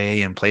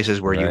freeway and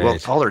places where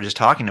all they're just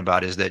talking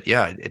about is that,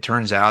 it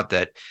turns out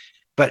that,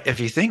 but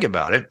if you think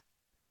about it,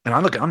 and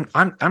I'm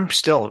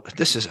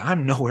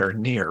nowhere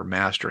near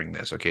mastering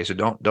this. Okay. So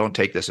don't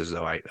take this as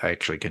though I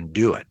actually can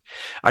do it.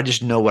 I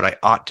just know what I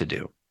ought to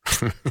do.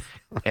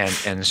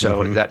 and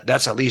so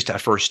that's at least a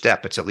first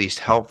step. It's at least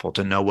helpful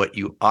to know what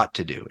you ought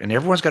to do. And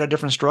everyone's got a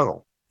different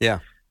struggle. Yeah.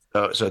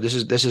 So this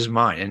is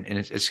mine. And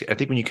it's I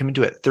think when you come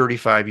into it at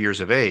 35 years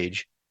of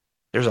age,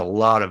 there's a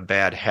lot of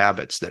bad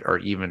habits that are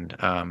even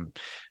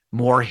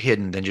more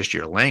hidden than just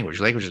your language.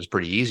 Language is a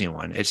pretty easy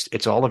one.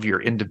 It's all of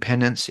your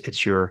independence.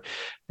 It's you're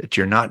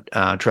not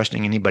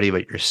trusting anybody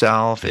but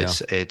yourself. Yeah.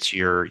 It's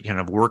your kind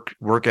of work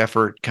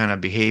effort kind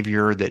of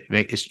behavior that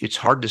it's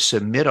hard to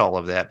submit all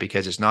of that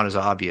because it's not as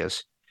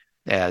obvious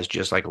as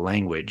just like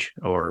language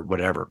or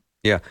whatever.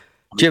 Yeah.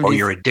 Jim, or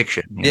your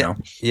addiction, you know?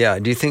 Yeah.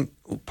 Do you think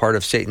part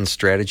of Satan's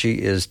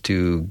strategy is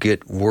to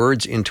get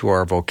words into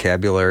our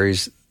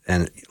vocabularies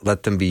and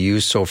let them be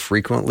used so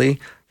frequently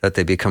that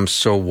they become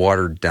so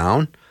watered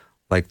down?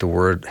 Like the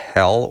word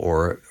hell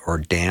or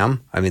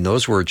damn. I mean,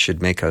 those words should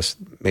make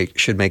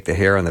the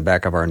hair on the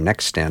back of our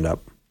neck stand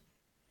up.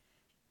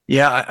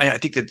 Yeah, I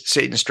think that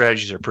Satan's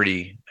strategies are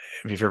pretty.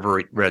 If you've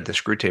ever read the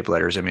Screw Tape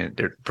Letters, I mean,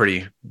 they're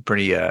pretty.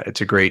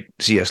 It's a great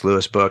C.S.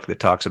 Lewis book that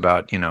talks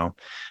about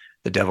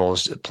the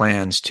devil's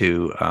plans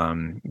to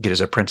get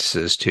his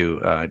apprentices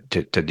to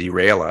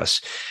derail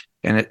us.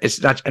 And it's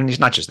not. I mean, it's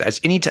not just that.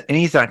 It's any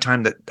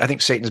time that I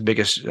think Satan's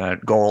biggest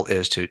goal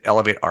is to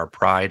elevate our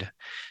pride,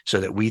 so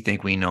that we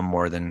think we know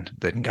more than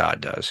God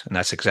does, and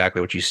that's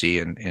exactly what you see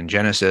in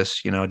Genesis.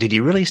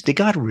 Did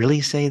God really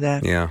say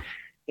that? Yeah.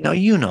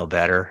 You know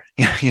better.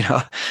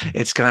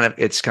 It's kind of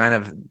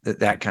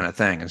that kind of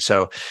thing. And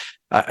so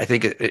I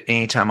think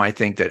anytime I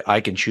think that I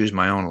can choose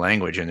my own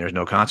language and there's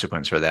no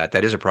consequence for that,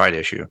 that is a pride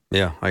issue.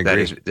 Yeah, I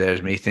agree. That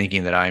is me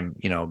thinking that I'm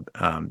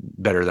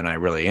better than I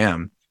really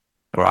am.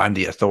 Or I'm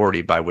the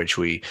authority by which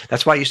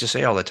that's why I used to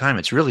say all the time,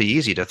 it's really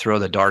easy to throw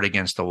the dart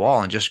against the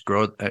wall and just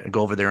go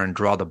over there and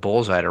draw the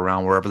bullseye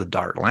around wherever the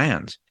dart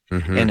lands.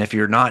 Mm-hmm. And if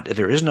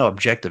there is no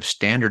objective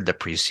standard that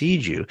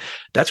precedes you,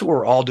 that's what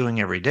we're all doing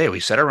every day.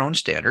 We set our own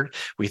standard,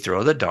 we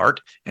throw the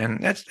dart,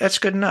 and that's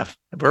good enough.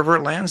 Wherever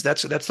it lands,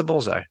 that's the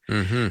bullseye.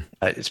 Mm-hmm.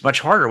 It's much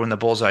harder when the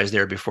bullseye is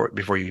there before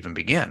you even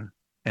begin.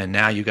 And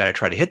now you got to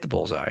try to hit the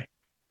bullseye,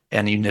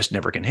 and you just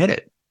never can hit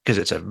it. Because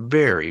it's a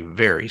very,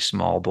 very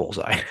small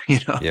bullseye,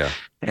 Yeah.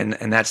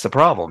 And that's the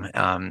problem.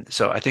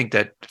 So I think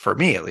that for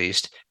me, at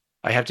least,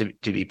 I have to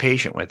be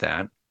patient with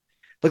that.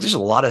 Look, there's a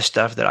lot of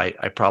stuff that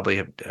I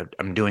probably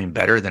I'm doing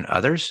better than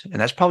others,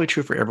 and that's probably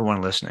true for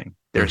everyone listening.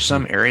 There's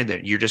some area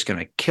that you're just going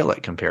to kill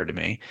it compared to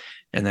me,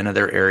 and then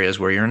other areas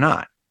where you're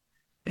not.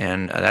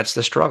 And that's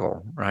the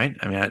struggle, right?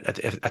 I mean,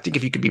 I think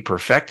if you could be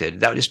perfected,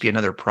 that would just be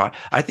another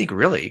I think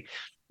really,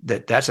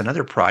 that's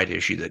another pride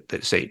issue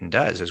that Satan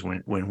does, is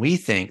when we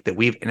think that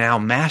we've now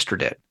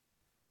mastered it,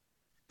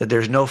 that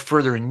there's no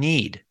further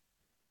need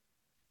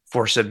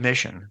for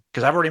submission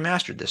because I've already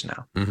mastered this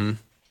now. Mm-hmm.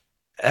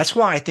 That's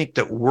why I think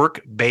that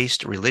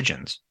work-based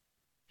religions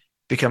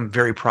become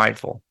very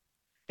prideful.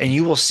 And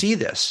you will see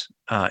this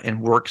in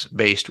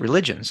works-based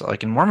religions,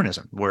 like in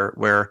Mormonism,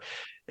 where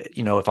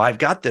if I've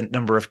got the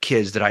number of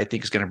kids that I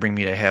think is going to bring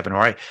me to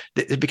heaven,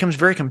 it becomes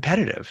very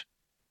competitive.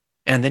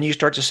 And then you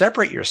start to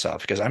separate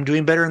yourself because I'm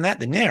doing better in that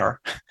than they are.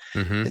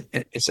 Mm-hmm.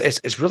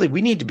 It's really,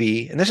 we need to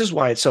be, and this is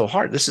why it's so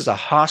hard. This is a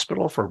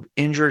hospital for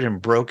injured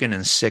and broken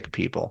and sick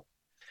people.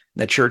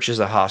 The church is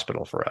a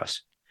hospital for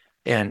us.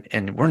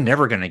 And we're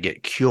never going to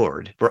get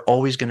cured. We're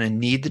always going to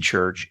need the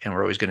church, and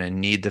we're always going to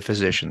need the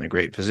physician, the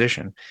great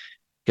physician,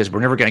 because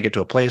we're never going to get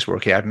to a place where,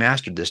 okay, I've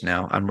mastered this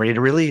now, I'm ready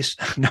to release.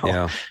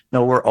 No,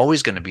 we're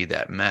always going to be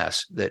that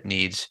mess that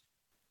needs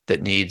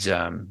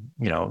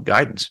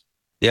guidance.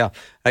 Yeah.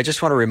 I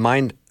just want to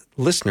remind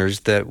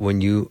listeners that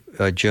when you,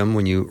 Jim,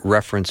 when you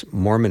reference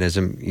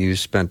Mormonism, you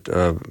spent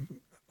a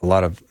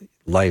lot of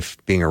life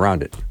being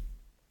around it.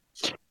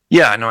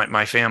 Yeah, no,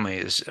 my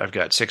family I've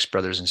got 6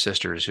 brothers and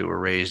sisters who were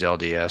raised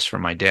LDS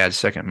from my dad's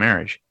second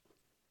marriage.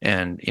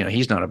 And,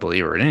 he's not a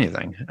believer in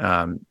anything,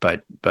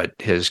 but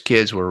his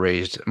kids were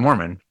raised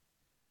Mormon.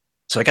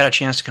 So I got a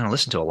chance to kind of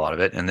listen to a lot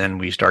of it. And then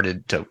we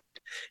started to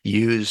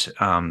use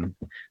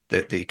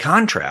the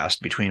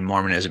contrast between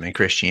Mormonism and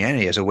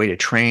Christianity as a way to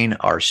train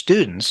our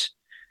students.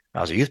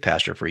 I was a youth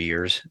pastor for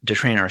years, to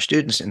train our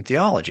students in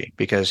theology,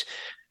 because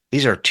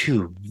these are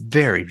 2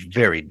 very,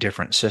 very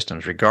different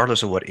systems,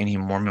 regardless of what any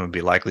Mormon would be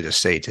likely to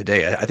say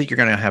today. I think you're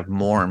going to have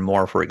more and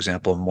more, for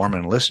example,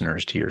 Mormon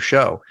listeners to your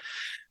show,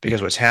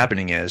 because what's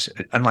happening is,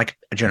 unlike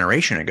a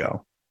generation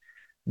ago,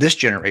 this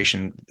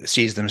generation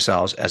sees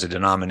themselves as a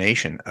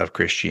denomination of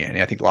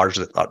Christianity. I think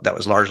largely that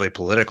was largely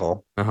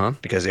political,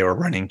 because they were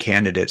running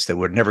candidates that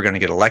were never going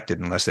to get elected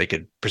unless they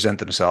could present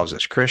themselves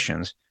as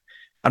Christians.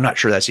 I'm not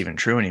sure that's even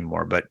true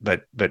anymore, but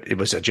it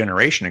was a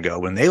generation ago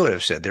when they would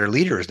have said, their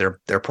leaders,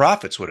 their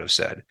prophets would have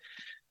said,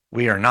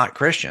 we are not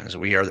Christians.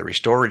 We are the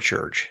restored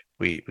church.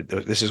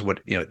 This is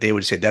what, they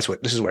would say, this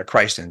is what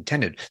Christ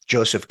intended.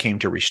 Joseph came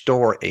to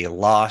restore a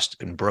lost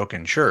and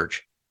broken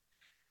church.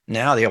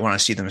 Now they want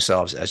to see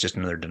themselves as just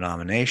another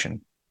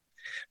denomination.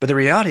 But the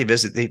reality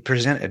is that they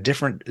present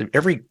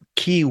every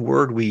key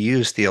word we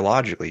use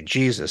theologically,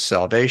 Jesus,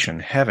 salvation,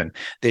 heaven,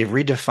 they've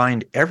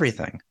redefined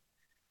everything.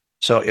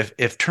 So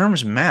if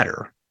terms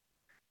matter,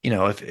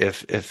 if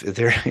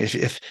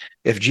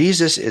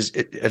Jesus is,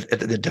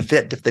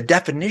 if the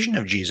definition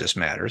of Jesus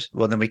matters,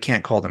 well, then we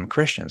can't call them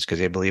Christians because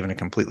they believe in a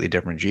completely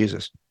different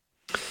Jesus.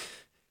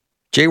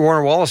 J.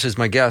 Warner Wallace is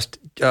my guest.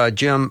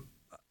 Jim,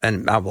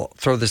 and I will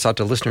throw this out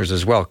to listeners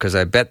as well, because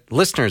I bet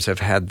listeners have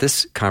had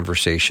this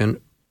conversation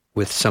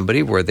with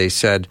somebody where they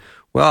said,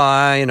 well,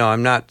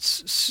 I'm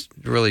not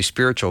really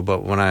spiritual,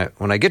 but when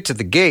I get to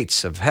the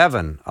gates of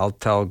heaven, I'll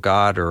tell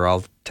God, or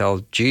I'll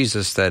tell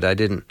Jesus that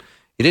you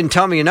didn't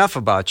tell me enough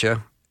about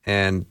you.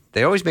 And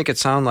they always make it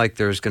sound like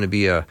there's going to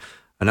be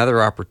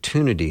another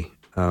opportunity.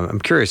 I'm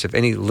curious if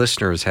any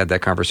listeners had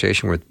that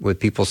conversation with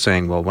people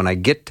saying, well, when I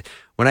get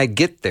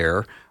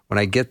there,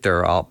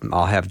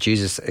 I'll have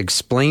Jesus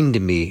explain to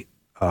me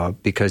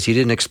because he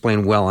didn't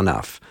explain well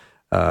enough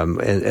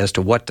as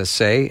to what to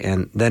say.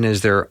 And then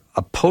is there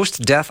a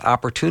post-death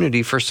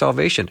opportunity for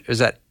salvation? Is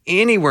that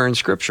anywhere in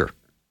Scripture?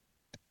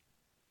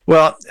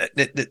 Well,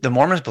 the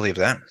Mormons believe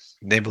that.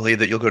 They believe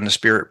that you'll go into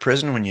spirit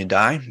prison when you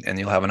die, and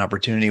you'll have an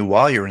opportunity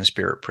while you're in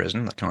spirit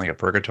prison, kind of like a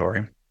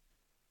purgatory,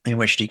 in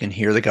which you can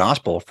hear the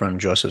gospel from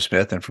Joseph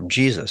Smith and from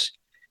Jesus,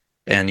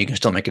 and you can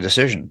still make a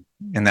decision.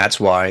 And that's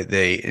why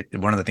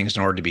one of the things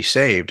in order to be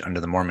saved under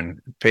the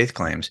Mormon faith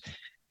claims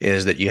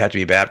is that you have to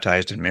be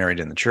baptized and married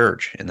in the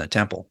church, in the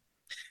temple.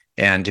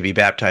 And to be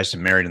baptized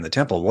and married in the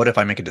temple, what if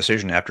I make a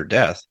decision after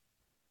death,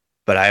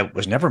 but I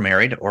was never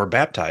married or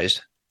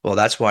baptized? Well,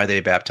 that's why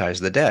they baptize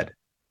the dead,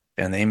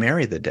 and they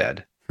marry the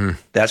dead.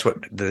 That's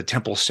what the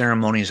temple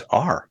ceremonies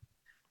are.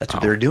 That's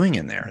what they're doing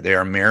in there. They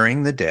are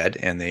marrying the dead,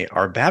 and they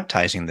are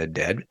baptizing the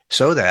dead,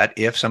 so that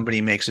if somebody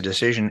makes a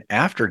decision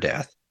after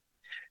death,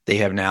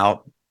 they're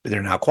now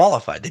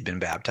qualified. They've been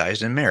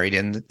baptized and married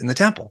in the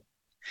temple.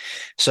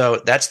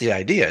 So that's the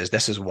idea.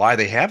 This is why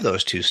they have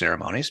those 2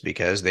 ceremonies,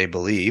 because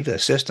the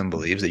system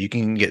believes that you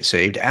can get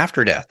saved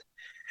after death.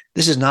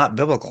 This is not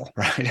biblical,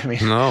 right? I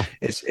mean, no.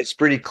 It's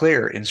pretty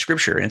clear in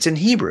Scripture. And it's in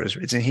Hebrews.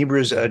 It's in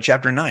Hebrews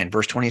chapter 9,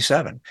 verse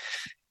 27.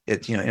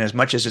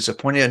 Inasmuch as it's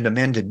appointed unto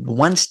men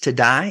once to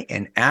die,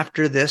 and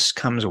after this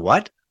comes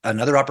what?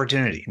 Another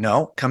opportunity.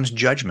 No, comes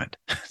judgment.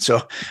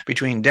 So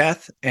between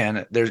death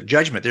and there's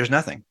judgment, there's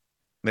nothing.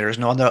 There is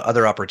no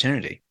other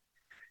opportunity.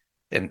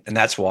 And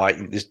that's why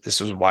this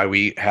is why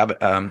we have.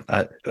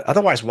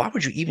 Otherwise, why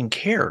would you even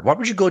care? Why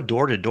would you go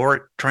door to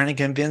door trying to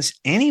convince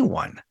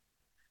anyone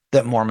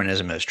that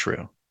Mormonism is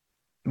true?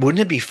 Wouldn't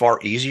it be far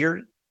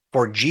easier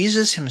for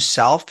Jesus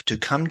himself to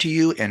come to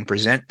you and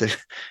present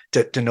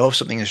to know if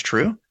something is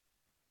true?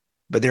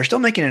 But they're still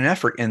making an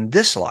effort in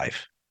this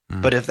life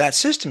But if that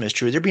system is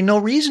true, there'd be no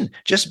reason.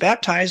 Just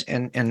baptize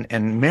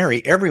and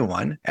marry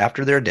everyone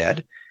after they're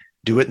dead.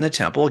 Do it in the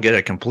temple. Get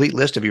a complete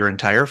list of your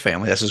entire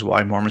family. This is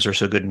why Mormons are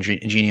so good in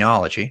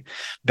genealogy.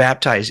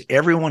 Baptize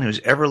everyone who's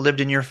ever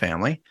lived in your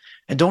family,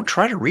 and don't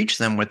try to reach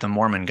them with the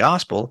Mormon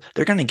gospel.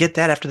 They're going to get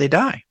that after they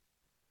die.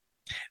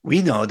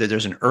 We know that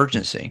there's an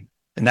urgency.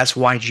 And that's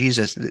why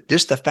Jesus,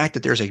 just the fact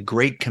that there's a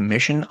great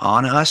commission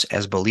on us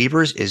as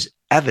believers is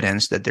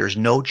evidence that there's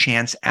no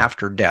chance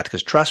after death.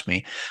 Because trust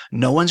me,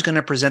 no one's going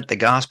to present the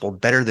gospel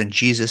better than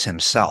Jesus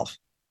himself.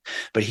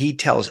 But he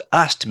tells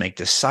us to make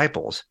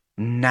disciples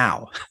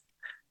now.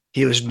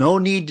 He has no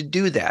need to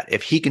do that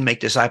if he can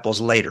make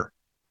disciples later.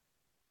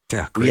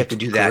 Yeah, we have to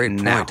do that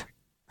now.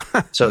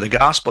 So the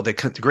gospel, the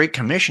Great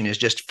Commission is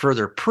just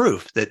further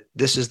proof that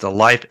this is the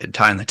life and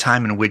time, the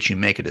time in which you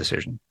make a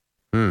decision.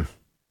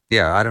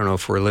 Yeah, I don't know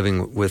if we're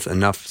living with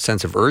enough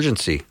sense of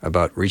urgency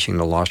about reaching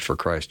the lost for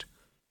Christ.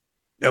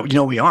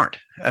 We aren't.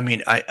 I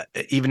mean,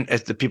 even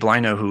as the people I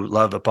know who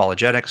love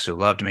apologetics, who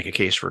love to make a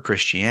case for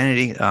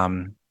Christianity,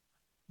 I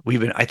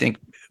think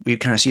we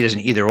kind of see it as an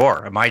either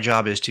or. My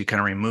job is to kind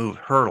of remove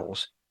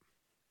hurdles,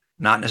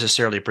 not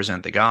necessarily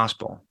present the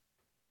gospel.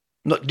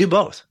 Look, do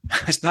both.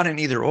 It's not an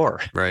either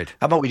or. Right.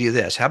 How about we do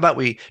this? How about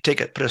we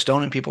put a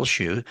stone in people's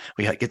shoe?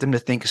 We get them to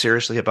think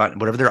seriously about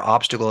whatever their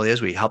obstacle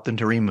is. We help them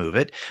to remove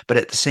it. But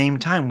at the same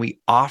time, we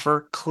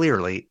offer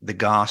clearly the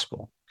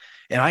gospel.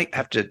 And I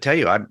have to tell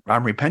you,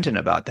 I'm repentant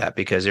about that,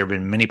 because there have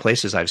been many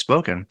places I've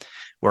spoken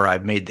where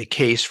I've made the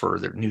case for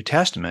the New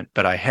Testament,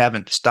 but I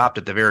haven't stopped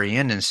at the very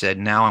end and said,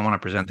 now I want to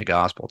present the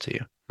gospel to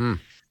you.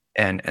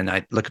 And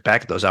I look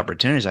back at those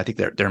opportunities. I think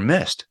they're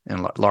missed,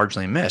 and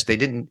largely missed. They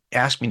didn't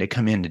ask me to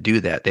come in to do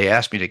that. They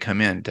asked me to come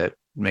in to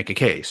make a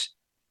case.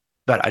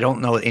 But I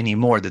don't know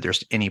anymore that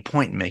there's any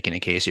point in making a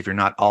case if you're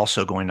not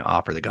also going to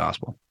offer the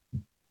gospel.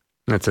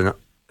 That's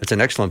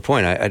an excellent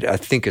point. I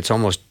think it's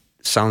almost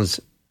sounds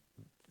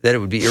that it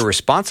would be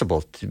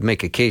irresponsible to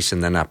make a case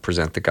and then not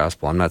present the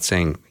gospel. I'm not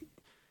saying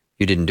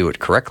you didn't do it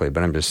correctly,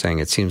 but I'm just saying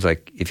it seems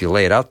like if you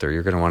lay it out there,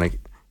 you're going to want to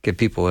give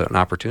people an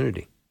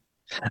opportunity.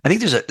 I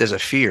think there's a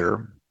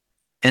fear,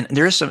 and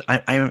there is some.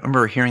 I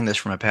remember hearing this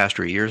from a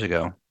pastor years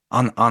ago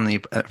from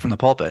the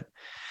pulpit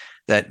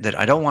that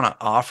I don't want to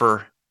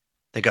offer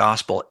the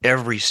gospel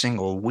every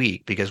single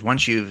week, because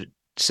once you've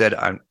said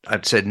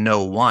I've said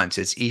no once,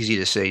 it's easy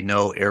to say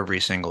no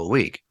every single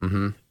week.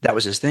 Mm-hmm. That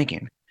was his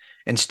thinking.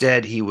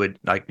 Instead, he would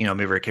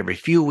maybe every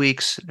few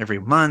weeks, every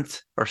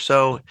month or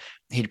so,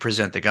 he'd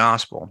present the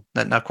gospel.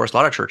 Now, of course, a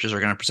lot of churches are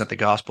going to present the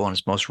gospel in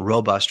its most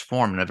robust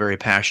form in a very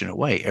passionate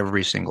way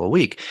every single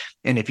week.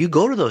 And if you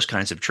go to those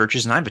kinds of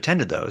churches, and I've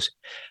attended those,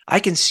 I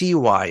can see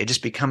why it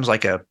just becomes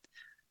like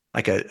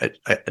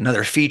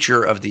another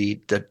feature of the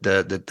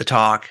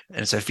talk, and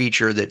it's a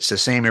feature that's the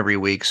same every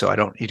week. So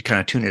you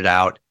kind of tune it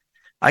out.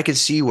 I can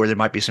see where there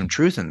might be some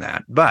truth in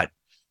that, but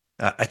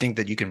I think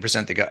that you can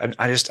present the God.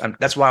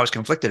 That's why I was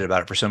conflicted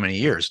about it for so many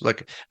years.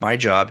 Look, my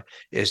job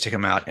is to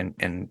come out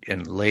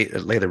and lay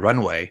the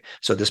runway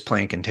so this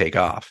plane can take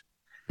off.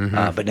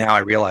 Mm-hmm. But now I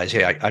realize,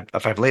 hey,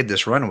 if I've laid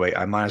this runway,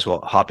 I might as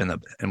well hop in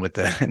with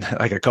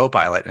like a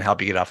co-pilot and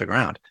help you get off the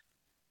ground.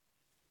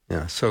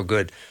 Yeah, so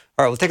good.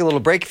 All right, we'll take a little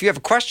break. If you have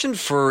a question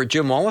for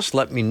Jim Wallace,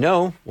 let me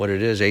know what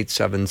it is.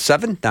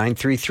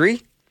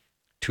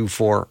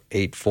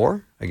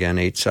 877-933-2484. Again,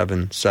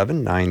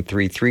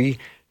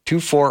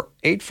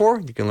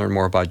 877-933-2484. You can learn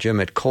more about Jim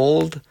at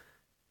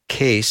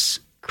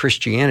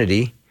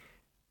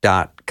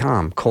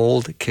coldcasechristianity.com.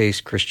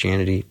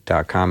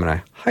 coldcasechristianity.com. And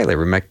I highly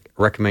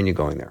recommend you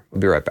going there.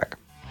 We'll be right back.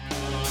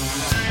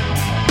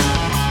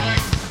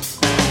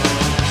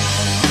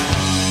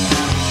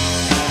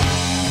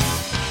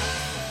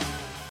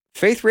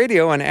 Faith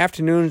Radio and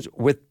Afternoons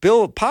with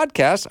Bill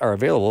podcasts are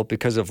available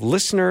because of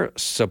listener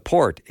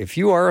support. If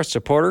you are a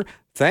supporter,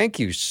 thank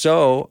you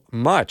so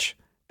much.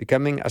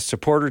 Becoming a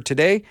supporter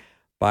today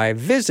by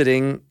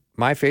visiting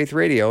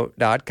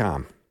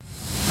myfaithradio.com.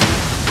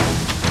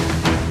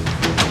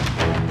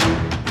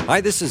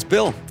 Hi, this is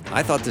Bill.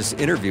 I thought this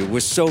interview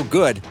was so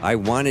good, I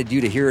wanted you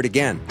to hear it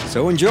again.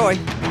 So enjoy.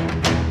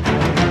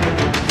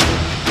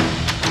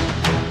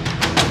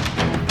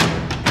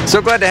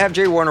 So glad to have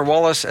J. Warner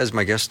Wallace as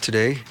my guest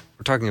today.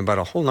 We're talking about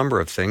a whole number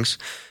of things.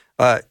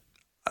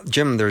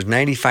 Jim, there's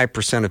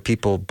 95% of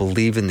people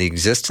believe in the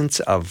existence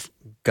of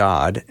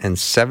God, and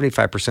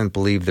 75%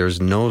 believe there's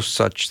no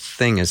such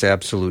thing as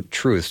absolute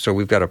truth. So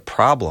we've got a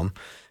problem.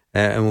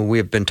 And when we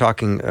have been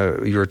talking,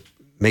 you're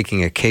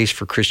making a case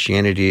for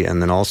Christianity and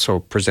then also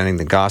presenting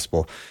the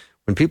gospel.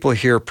 When people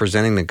hear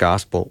presenting the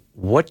gospel,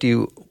 what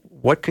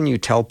can you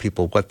tell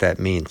people what that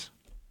means?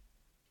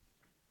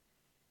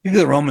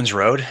 The Romans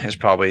road is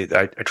probably,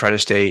 I try to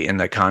stay in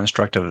the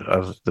construct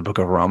of the book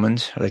of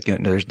Romans. Like,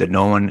 that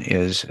no one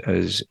is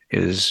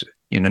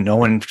no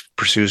one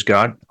pursues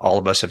God. All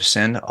of us have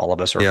sinned. All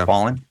of us are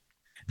fallen.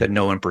 That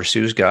no one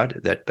pursues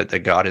God.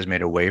 That God has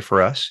made a way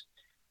for us.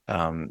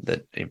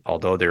 That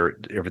although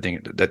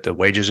that the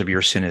wages of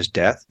your sin is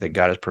death, that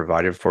God has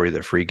provided for you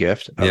the free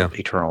gift of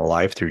eternal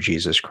life through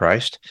Jesus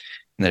Christ.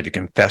 And that if you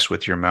confess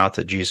with your mouth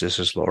that Jesus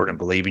is Lord and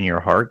believe in your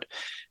heart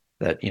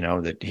that,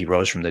 that he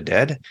rose from the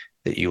dead,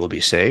 that you will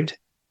be saved.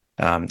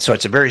 So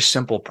it's a very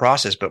simple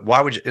process, but why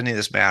would any of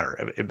this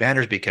matter? It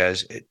matters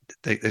because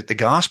the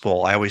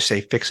gospel, I always say,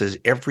 fixes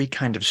every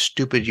kind of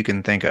stupid you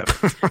can think of,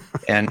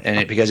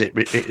 because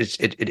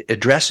it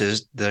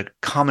addresses the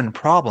common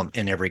problem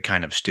in every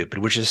kind of stupid,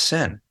 which is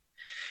sin.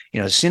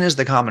 Sin is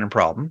the common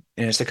problem,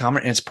 and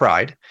it's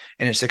pride,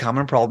 and it's the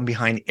common problem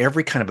behind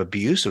every kind of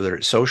abuse, whether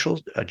it's social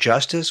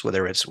justice,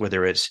 whether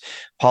it's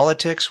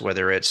politics,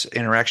 whether it's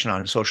interaction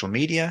on social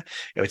media,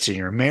 it's in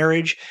your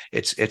marriage,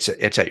 it's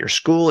at your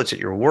school, it's at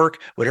your work.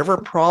 Whatever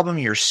problem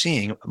you're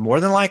seeing, more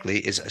than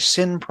likely, is a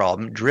sin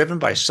problem driven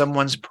by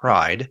someone's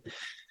pride,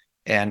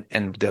 and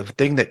the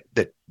thing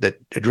that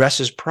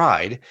addresses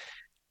pride,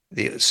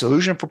 the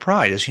solution for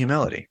pride is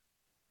humility,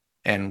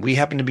 and we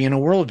happen to be in a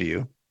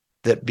worldview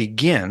that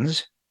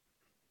begins,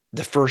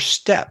 the first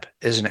step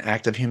is an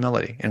act of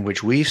humility in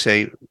which we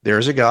say,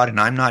 there's a God and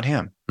I'm not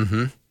him.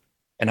 Mm-hmm.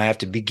 And I have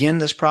to begin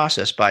this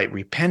process by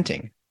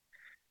repenting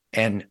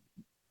and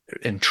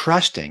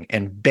trusting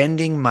and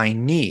bending my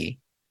knee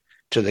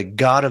to the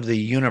God of the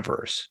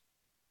universe.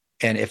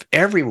 And if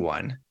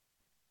everyone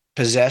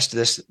possessed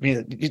this,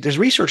 there's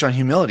research on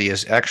humility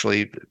is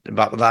actually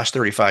about the last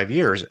 35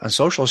 years, and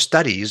social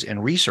studies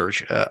and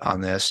research on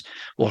this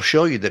will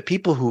show you that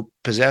people who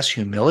possess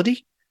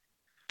humility,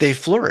 they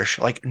flourish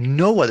like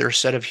no other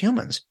set of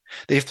humans.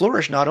 They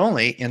flourish not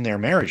only in their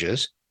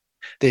marriages,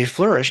 they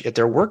flourish at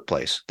their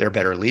workplace. They're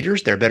better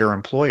leaders. They're better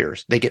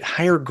employers. They get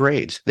higher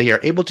grades. They are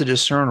able to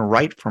discern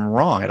right from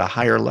wrong at a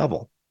higher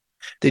level.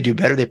 They do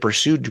better. They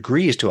pursue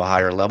degrees to a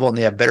higher level, and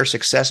they have better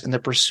success in the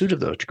pursuit of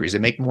those degrees. They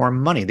make more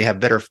money. They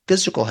have better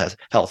physical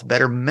health,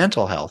 better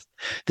mental health.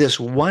 This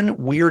one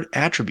weird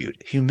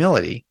attribute,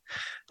 humility,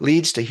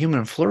 leads to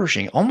human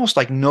flourishing almost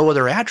like no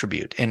other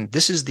attribute. And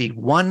this is the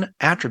one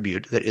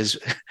attribute that is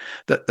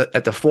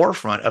at the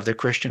forefront of the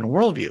Christian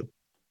worldview,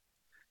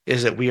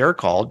 is that we are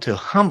called to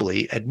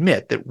humbly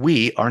admit that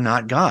we are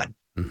not God.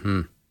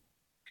 Mm-hmm.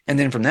 And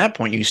then from that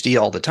point, you see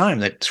all the time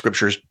that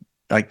Scripture's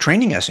like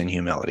training us in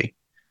humility.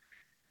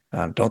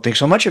 Don't think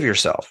so much of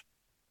yourself.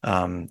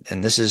 And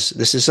this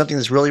is something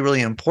that's really,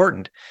 really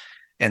important.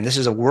 And this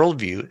is a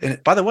worldview.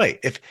 And by the way,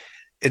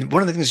 and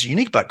one of the things that's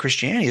unique about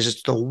Christianity is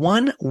it's the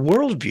one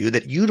worldview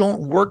that you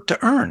don't work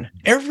to earn.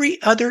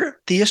 Every other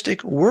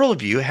theistic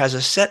worldview has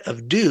a set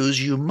of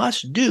dues you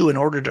must do in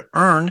order to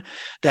earn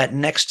that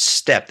next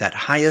step, that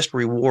highest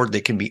reward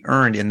that can be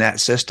earned in that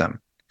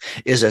system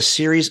is a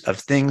series of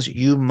things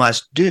you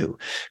must do.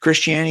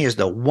 Christianity is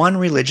the one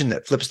religion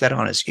that flips that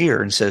on its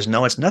ear and says,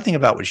 no, it's nothing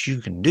about what you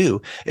can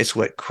do. It's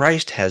what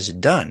Christ has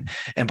done.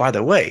 And by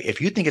the way, if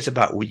you think it's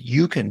about what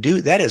you can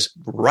do, that is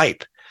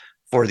ripe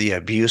for the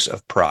abuse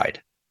of pride.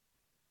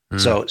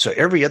 So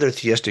every other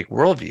theistic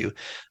worldview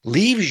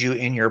leaves you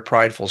in your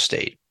prideful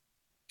state,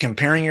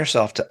 comparing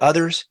yourself to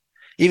others,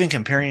 even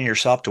comparing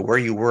yourself to where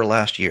you were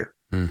last year.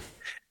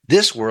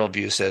 This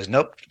worldview says,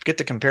 nope, forget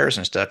the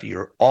comparison stuff.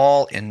 You're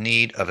all in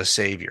need of a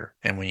savior.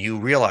 And when you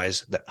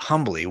realize that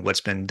humbly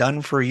what's been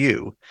done for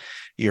you,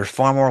 you're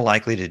far more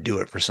likely to do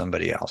it for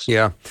somebody else.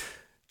 Yeah.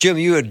 Jim,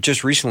 you had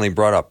just recently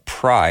brought up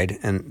pride,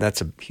 and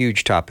that's a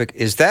huge topic.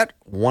 Is that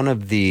one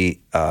of the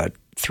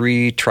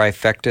three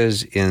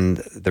trifectas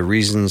in the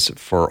reasons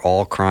for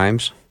all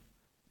crimes?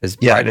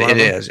 Yeah, it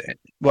is.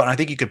 Well, I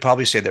think you could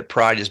probably say that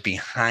pride is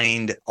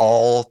behind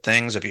all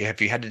things. If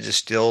you had to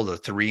distill the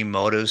three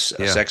motives,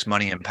 sex,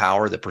 money, and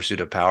power, the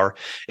pursuit of power,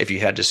 if you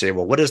had to say,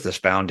 well, what does the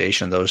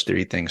foundation of those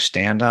three things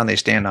stand on? They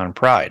stand on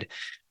pride.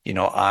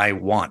 I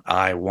want.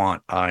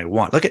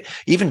 Look at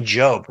even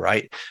Job,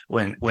 right?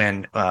 When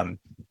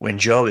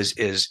Job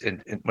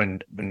when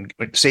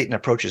Satan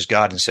approaches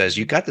God and says,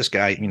 "You got this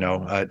guy,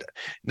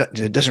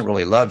 doesn't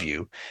really love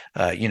you,"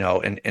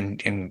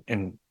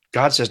 and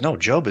God says, "No,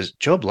 Job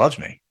loves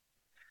me.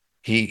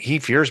 He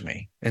fears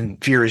me,"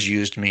 and fear is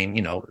used to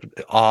mean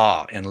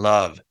awe and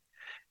love,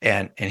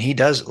 and he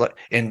does.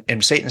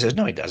 And Satan says,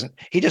 "No, he doesn't.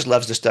 He just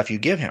loves the stuff you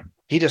give him.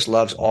 He just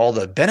loves all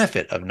the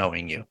benefit of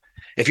knowing you.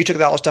 If you took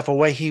all the stuff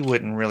away, he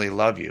wouldn't really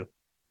love you."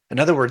 In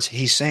other words,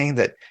 he's saying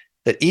that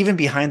even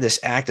behind this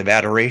act of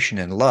adoration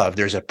and love,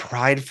 there's a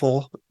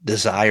prideful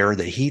desire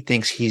that he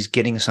thinks he's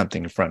getting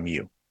something from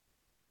you.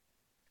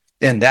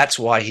 And that's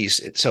why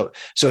so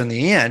in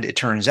the end, it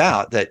turns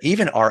out that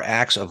even our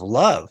acts of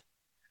love,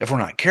 if we're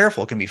not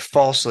careful, can be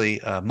falsely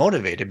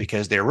motivated,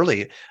 because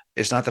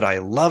it's not that I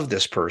love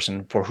this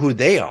person for who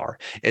they are.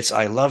 It's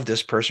I love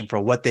this person for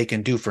what they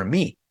can do for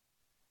me.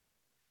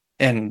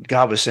 And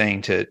God was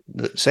saying to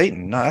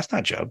Satan, no, that's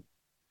not Job.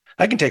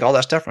 I can take all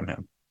that stuff from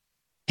him.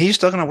 He's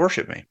still going to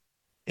worship me.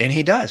 And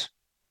he does.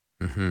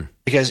 Mm-hmm.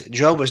 Because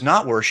Job was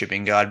not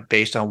worshiping God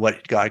based on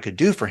what God could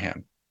do for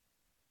him.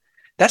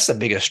 That's the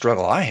biggest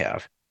struggle I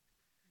have,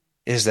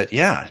 is that,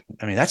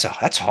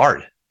 that's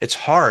hard. It's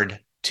hard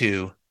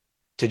to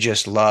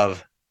just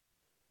love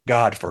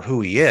God for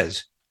who he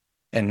is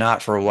and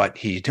not for what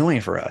he's doing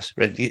for us.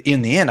 But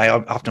in the end, I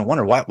often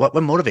wonder, what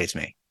motivates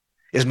me?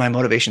 Is my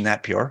motivation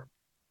that pure?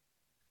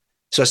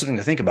 So it's something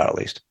to think about, at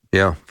least.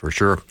 Yeah, for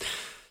sure.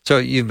 So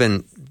you've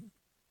been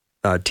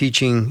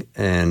teaching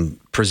and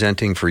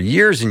presenting for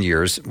years and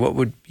years. What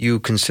would you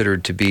consider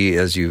to be,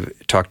 as you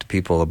talk to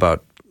people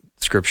about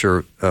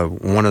Scripture,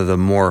 one of the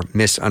more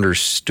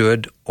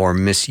misunderstood or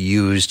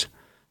misused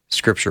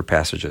Scripture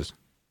passages?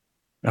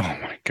 Oh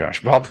my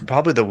gosh. Well,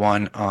 probably the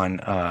one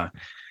on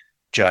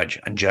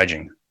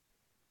judging.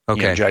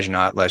 Okay. Judge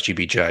not lest you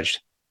be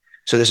judged.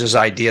 So this is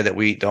idea that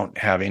we don't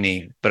have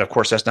any, but of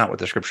course that's not what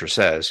the Scripture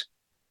says.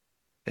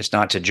 It's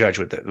not to judge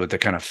with the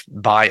kind of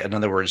in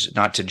other words,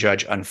 not to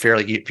judge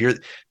unfairly. If you're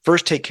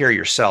first take care of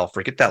yourself,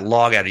 or get that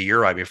log out of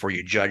your eye before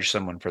you judge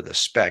someone for the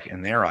speck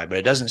in their eye. But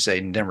it doesn't say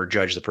never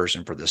judge the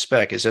person for the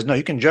speck. It says, no,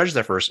 you can judge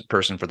the first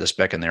person for the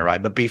speck in their eye.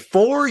 But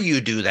before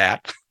you do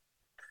that,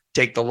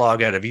 take the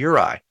log out of your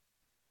eye.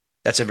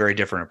 That's a very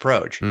different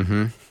approach.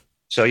 Mm-hmm.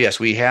 So yes,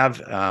 we have,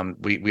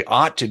 we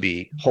ought to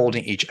be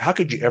holding how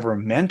could you ever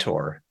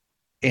mentor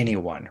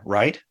anyone,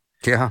 right?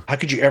 Yeah. How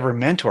could you ever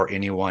mentor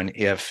anyone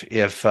if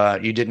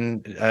you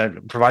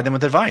didn't provide them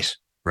with advice?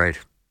 Right.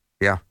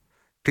 Yeah.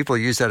 People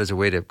use that as a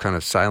way to kind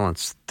of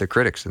silence the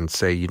critics and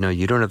say, you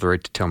don't have the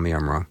right to tell me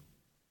I'm wrong.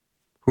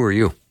 Who are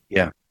you?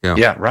 Yeah. Yeah.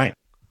 Yeah. Right.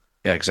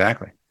 Yeah.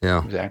 Exactly.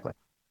 Yeah. Exactly.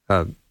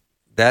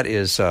 That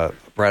is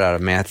right out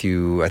of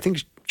Matthew, I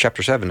think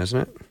chapter 7, isn't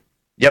it?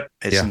 Yep.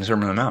 It's in the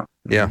Sermon on the Mount.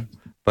 Mm-hmm. Yeah.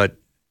 But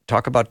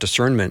talk about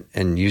discernment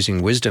and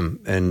using wisdom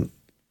and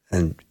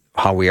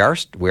how we are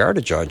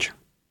to judge.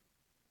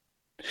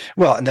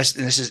 Well, and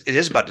it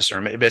is about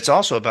discernment, but it's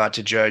also about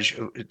to judge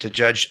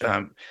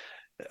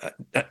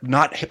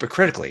not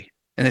hypocritically,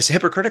 and it's a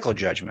hypocritical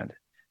judgment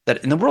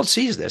that, and the world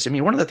sees this. I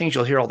mean, one of the things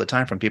you'll hear all the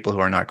time from people who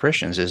are not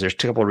Christians is there's a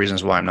couple of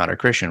reasons why I'm not a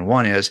Christian.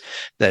 One is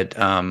that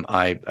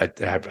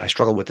I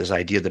struggle with this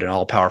idea that an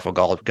all-powerful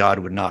God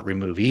would not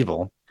remove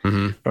evil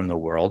from the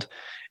world,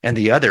 and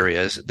the other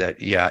is that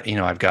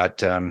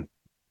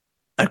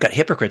I've got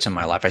hypocrites in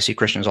my life. I see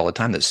Christians all the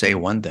time that say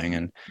one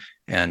thing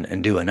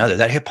and do another.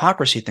 That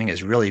hypocrisy thing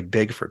is really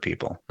big for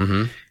people.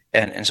 Mm-hmm.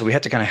 And so we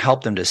have to kind of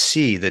help them to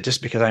see that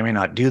just because I may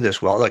not do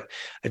this well, like,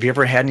 have you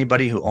ever had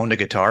anybody who owned a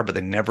guitar, but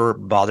they never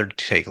bothered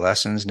to take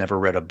lessons, never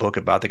read a book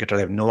about the guitar?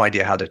 They have no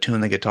idea how to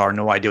tune the guitar,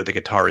 no idea what the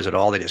guitar is at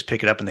all. They just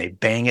pick it up and they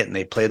bang it and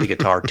they play the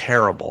guitar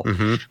terrible.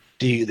 Mm-hmm.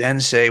 Do you then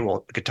say,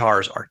 well,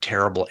 guitars are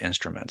terrible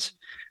instruments?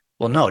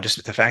 Well, no,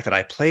 just the fact that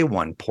I play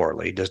one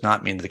poorly does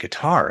not mean the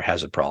guitar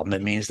has a problem.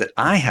 It means that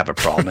I have a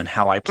problem in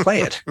how I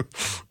play it.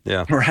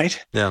 Yeah. Right?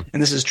 Yeah.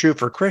 And this is true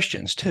for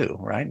Christians too,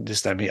 right?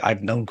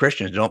 I've known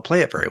Christians who don't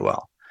play it very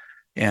well.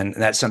 And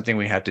that's something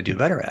we have to do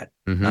better at.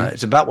 Mm-hmm.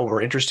 It's about what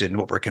we're interested in,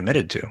 what we're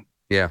committed to.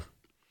 Yeah.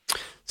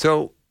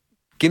 So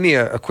give me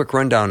a quick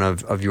rundown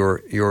of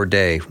your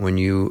day. When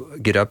you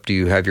get up, do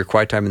you have your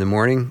quiet time in the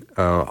morning?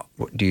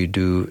 Do you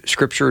do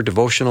scripture,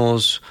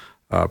 devotionals,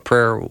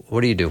 prayer? What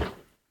do you do?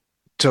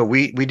 So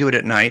we do it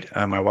at night.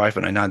 My wife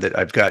and I, now that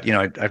I've got,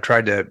 I've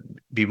tried to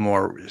be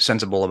more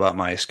sensible about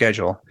my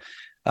schedule.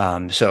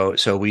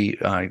 So we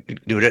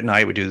do it at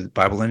night. We do the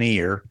Bible in a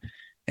year,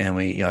 and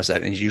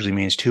that usually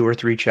means 2 or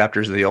 3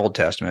 chapters of the Old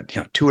Testament,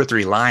 2 or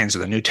 3 lines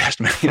of the New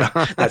Testament.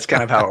 That's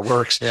kind of how it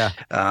works. Yeah.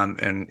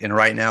 And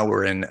right now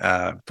we're in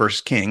 1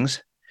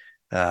 Kings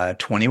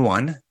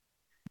 21,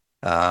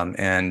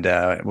 and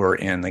we're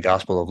in the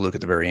Gospel of Luke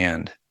at the very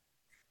end.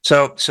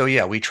 So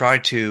yeah, we try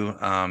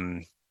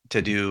to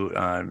do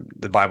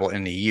the Bible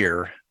in a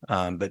year,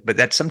 but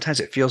that sometimes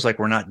it feels like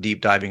we're not deep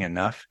diving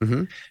enough.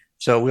 Mm-hmm.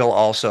 So we'll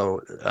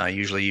also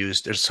usually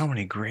there's so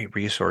many great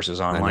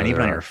resources online,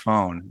 even on your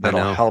phone,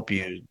 that'll help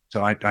you.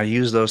 So I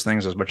use those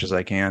things as much as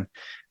I can,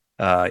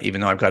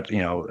 even though I've got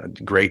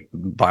great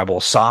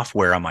Bible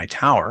software on my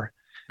tower.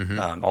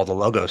 Mm-hmm. All the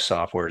Logos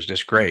software is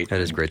just great.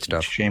 That is great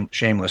stuff.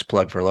 Shameless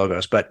plug for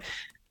Logos, but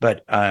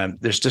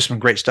there's just some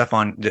great stuff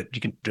on that you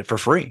can for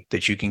free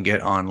that you can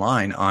get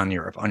online on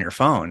your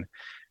phone.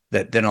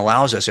 That then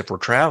allows us, if we're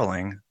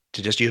traveling,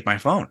 to just use my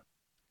phone.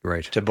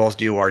 Right. To both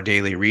do our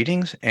daily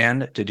readings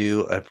and to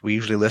do, we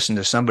usually listen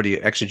to somebody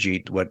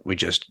exegete what we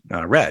just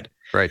read.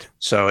 Right.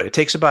 So it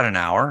takes about an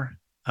hour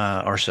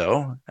or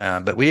so.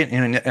 But we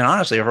didn't, and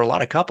honestly, for a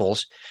lot of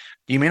couples,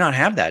 you may not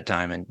have that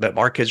time. But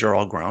our kids are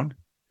all grown.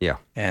 Yeah.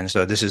 And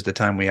so this is the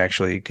time we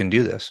actually can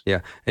do this.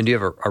 Yeah. And do you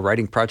have a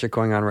writing project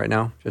going on right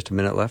now? Just a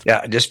minute left? Yeah.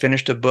 I just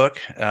finished a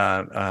book.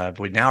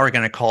 We now are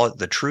going to call it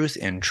The Truth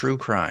in True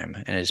Crime.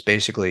 And it's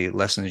basically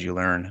lessons you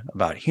learn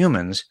about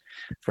humans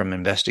from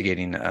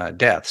investigating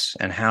deaths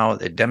and how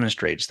it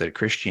demonstrates that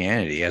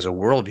Christianity as a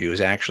worldview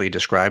actually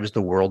describes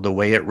the world the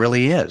way it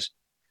really is.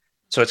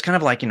 So it's kind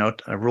of like,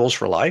 rules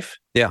for life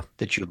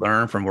that you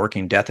learn from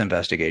working death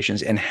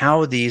investigations and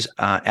how these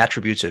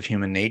attributes of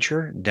human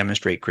nature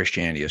demonstrate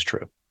Christianity is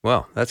true.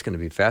 Well, that's going to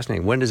be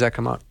fascinating. When does that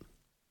come out?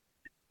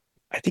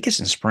 I think it's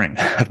in spring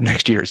of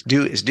next year. It's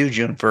due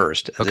June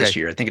 1st of this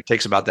year. I think it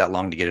takes about that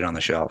long to get it on the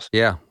shelves.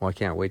 Yeah. Well, I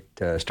can't wait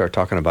to start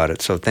talking about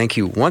it. So thank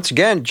you once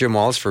again, Jim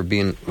Wallace, for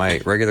being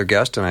my regular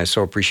guest, and I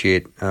so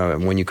appreciate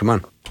when you come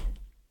on.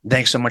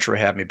 Thanks so much for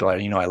having me, Bill.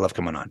 I love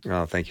coming on.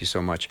 Oh, thank you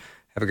so much.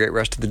 Have a great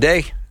rest of the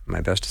day.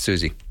 My best to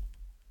Susie.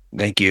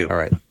 Thank you. All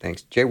right.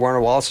 Thanks. J.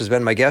 Warner Wallace has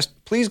been my guest.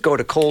 Please go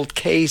to Cold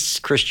Case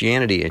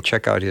Christianity and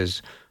check out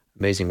his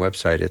amazing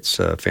website. It's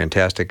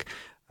fantastic.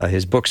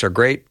 His books are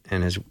great,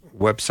 and his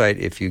website,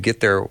 if you get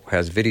there,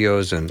 has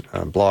videos and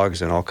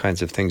blogs and all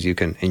kinds of things you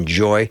can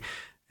enjoy.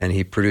 And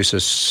he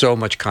produces so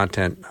much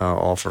content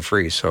all for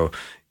free. So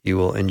you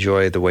will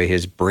enjoy the way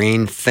his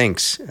brain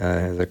thinks.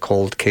 The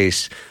cold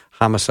case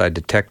homicide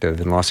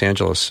detective in Los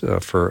Angeles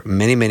for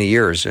many, many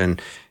years.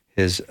 And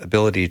his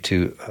ability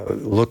to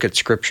look at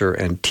Scripture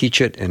and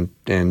teach it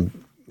and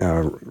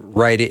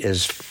write it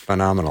is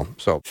phenomenal.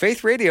 So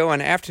Faith Radio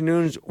and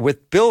Afternoons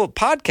with Bill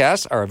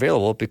podcasts are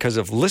available because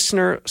of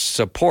listener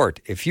support.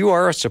 If you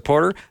are a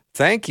supporter,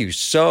 thank you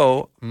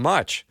so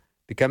much.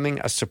 Becoming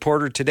a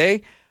supporter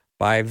today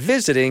by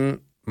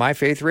visiting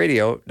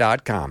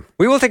myfaithradio.com.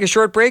 We will take a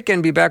short break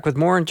and be back with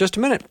more in just a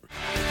minute.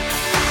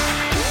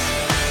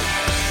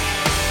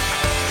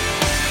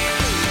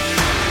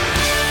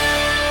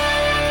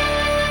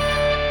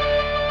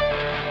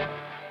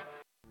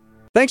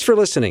 Thanks for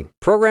listening.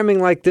 Programming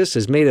like this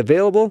is made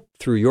available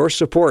through your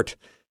support.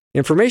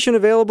 Information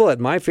available at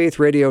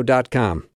myfaithradio.com.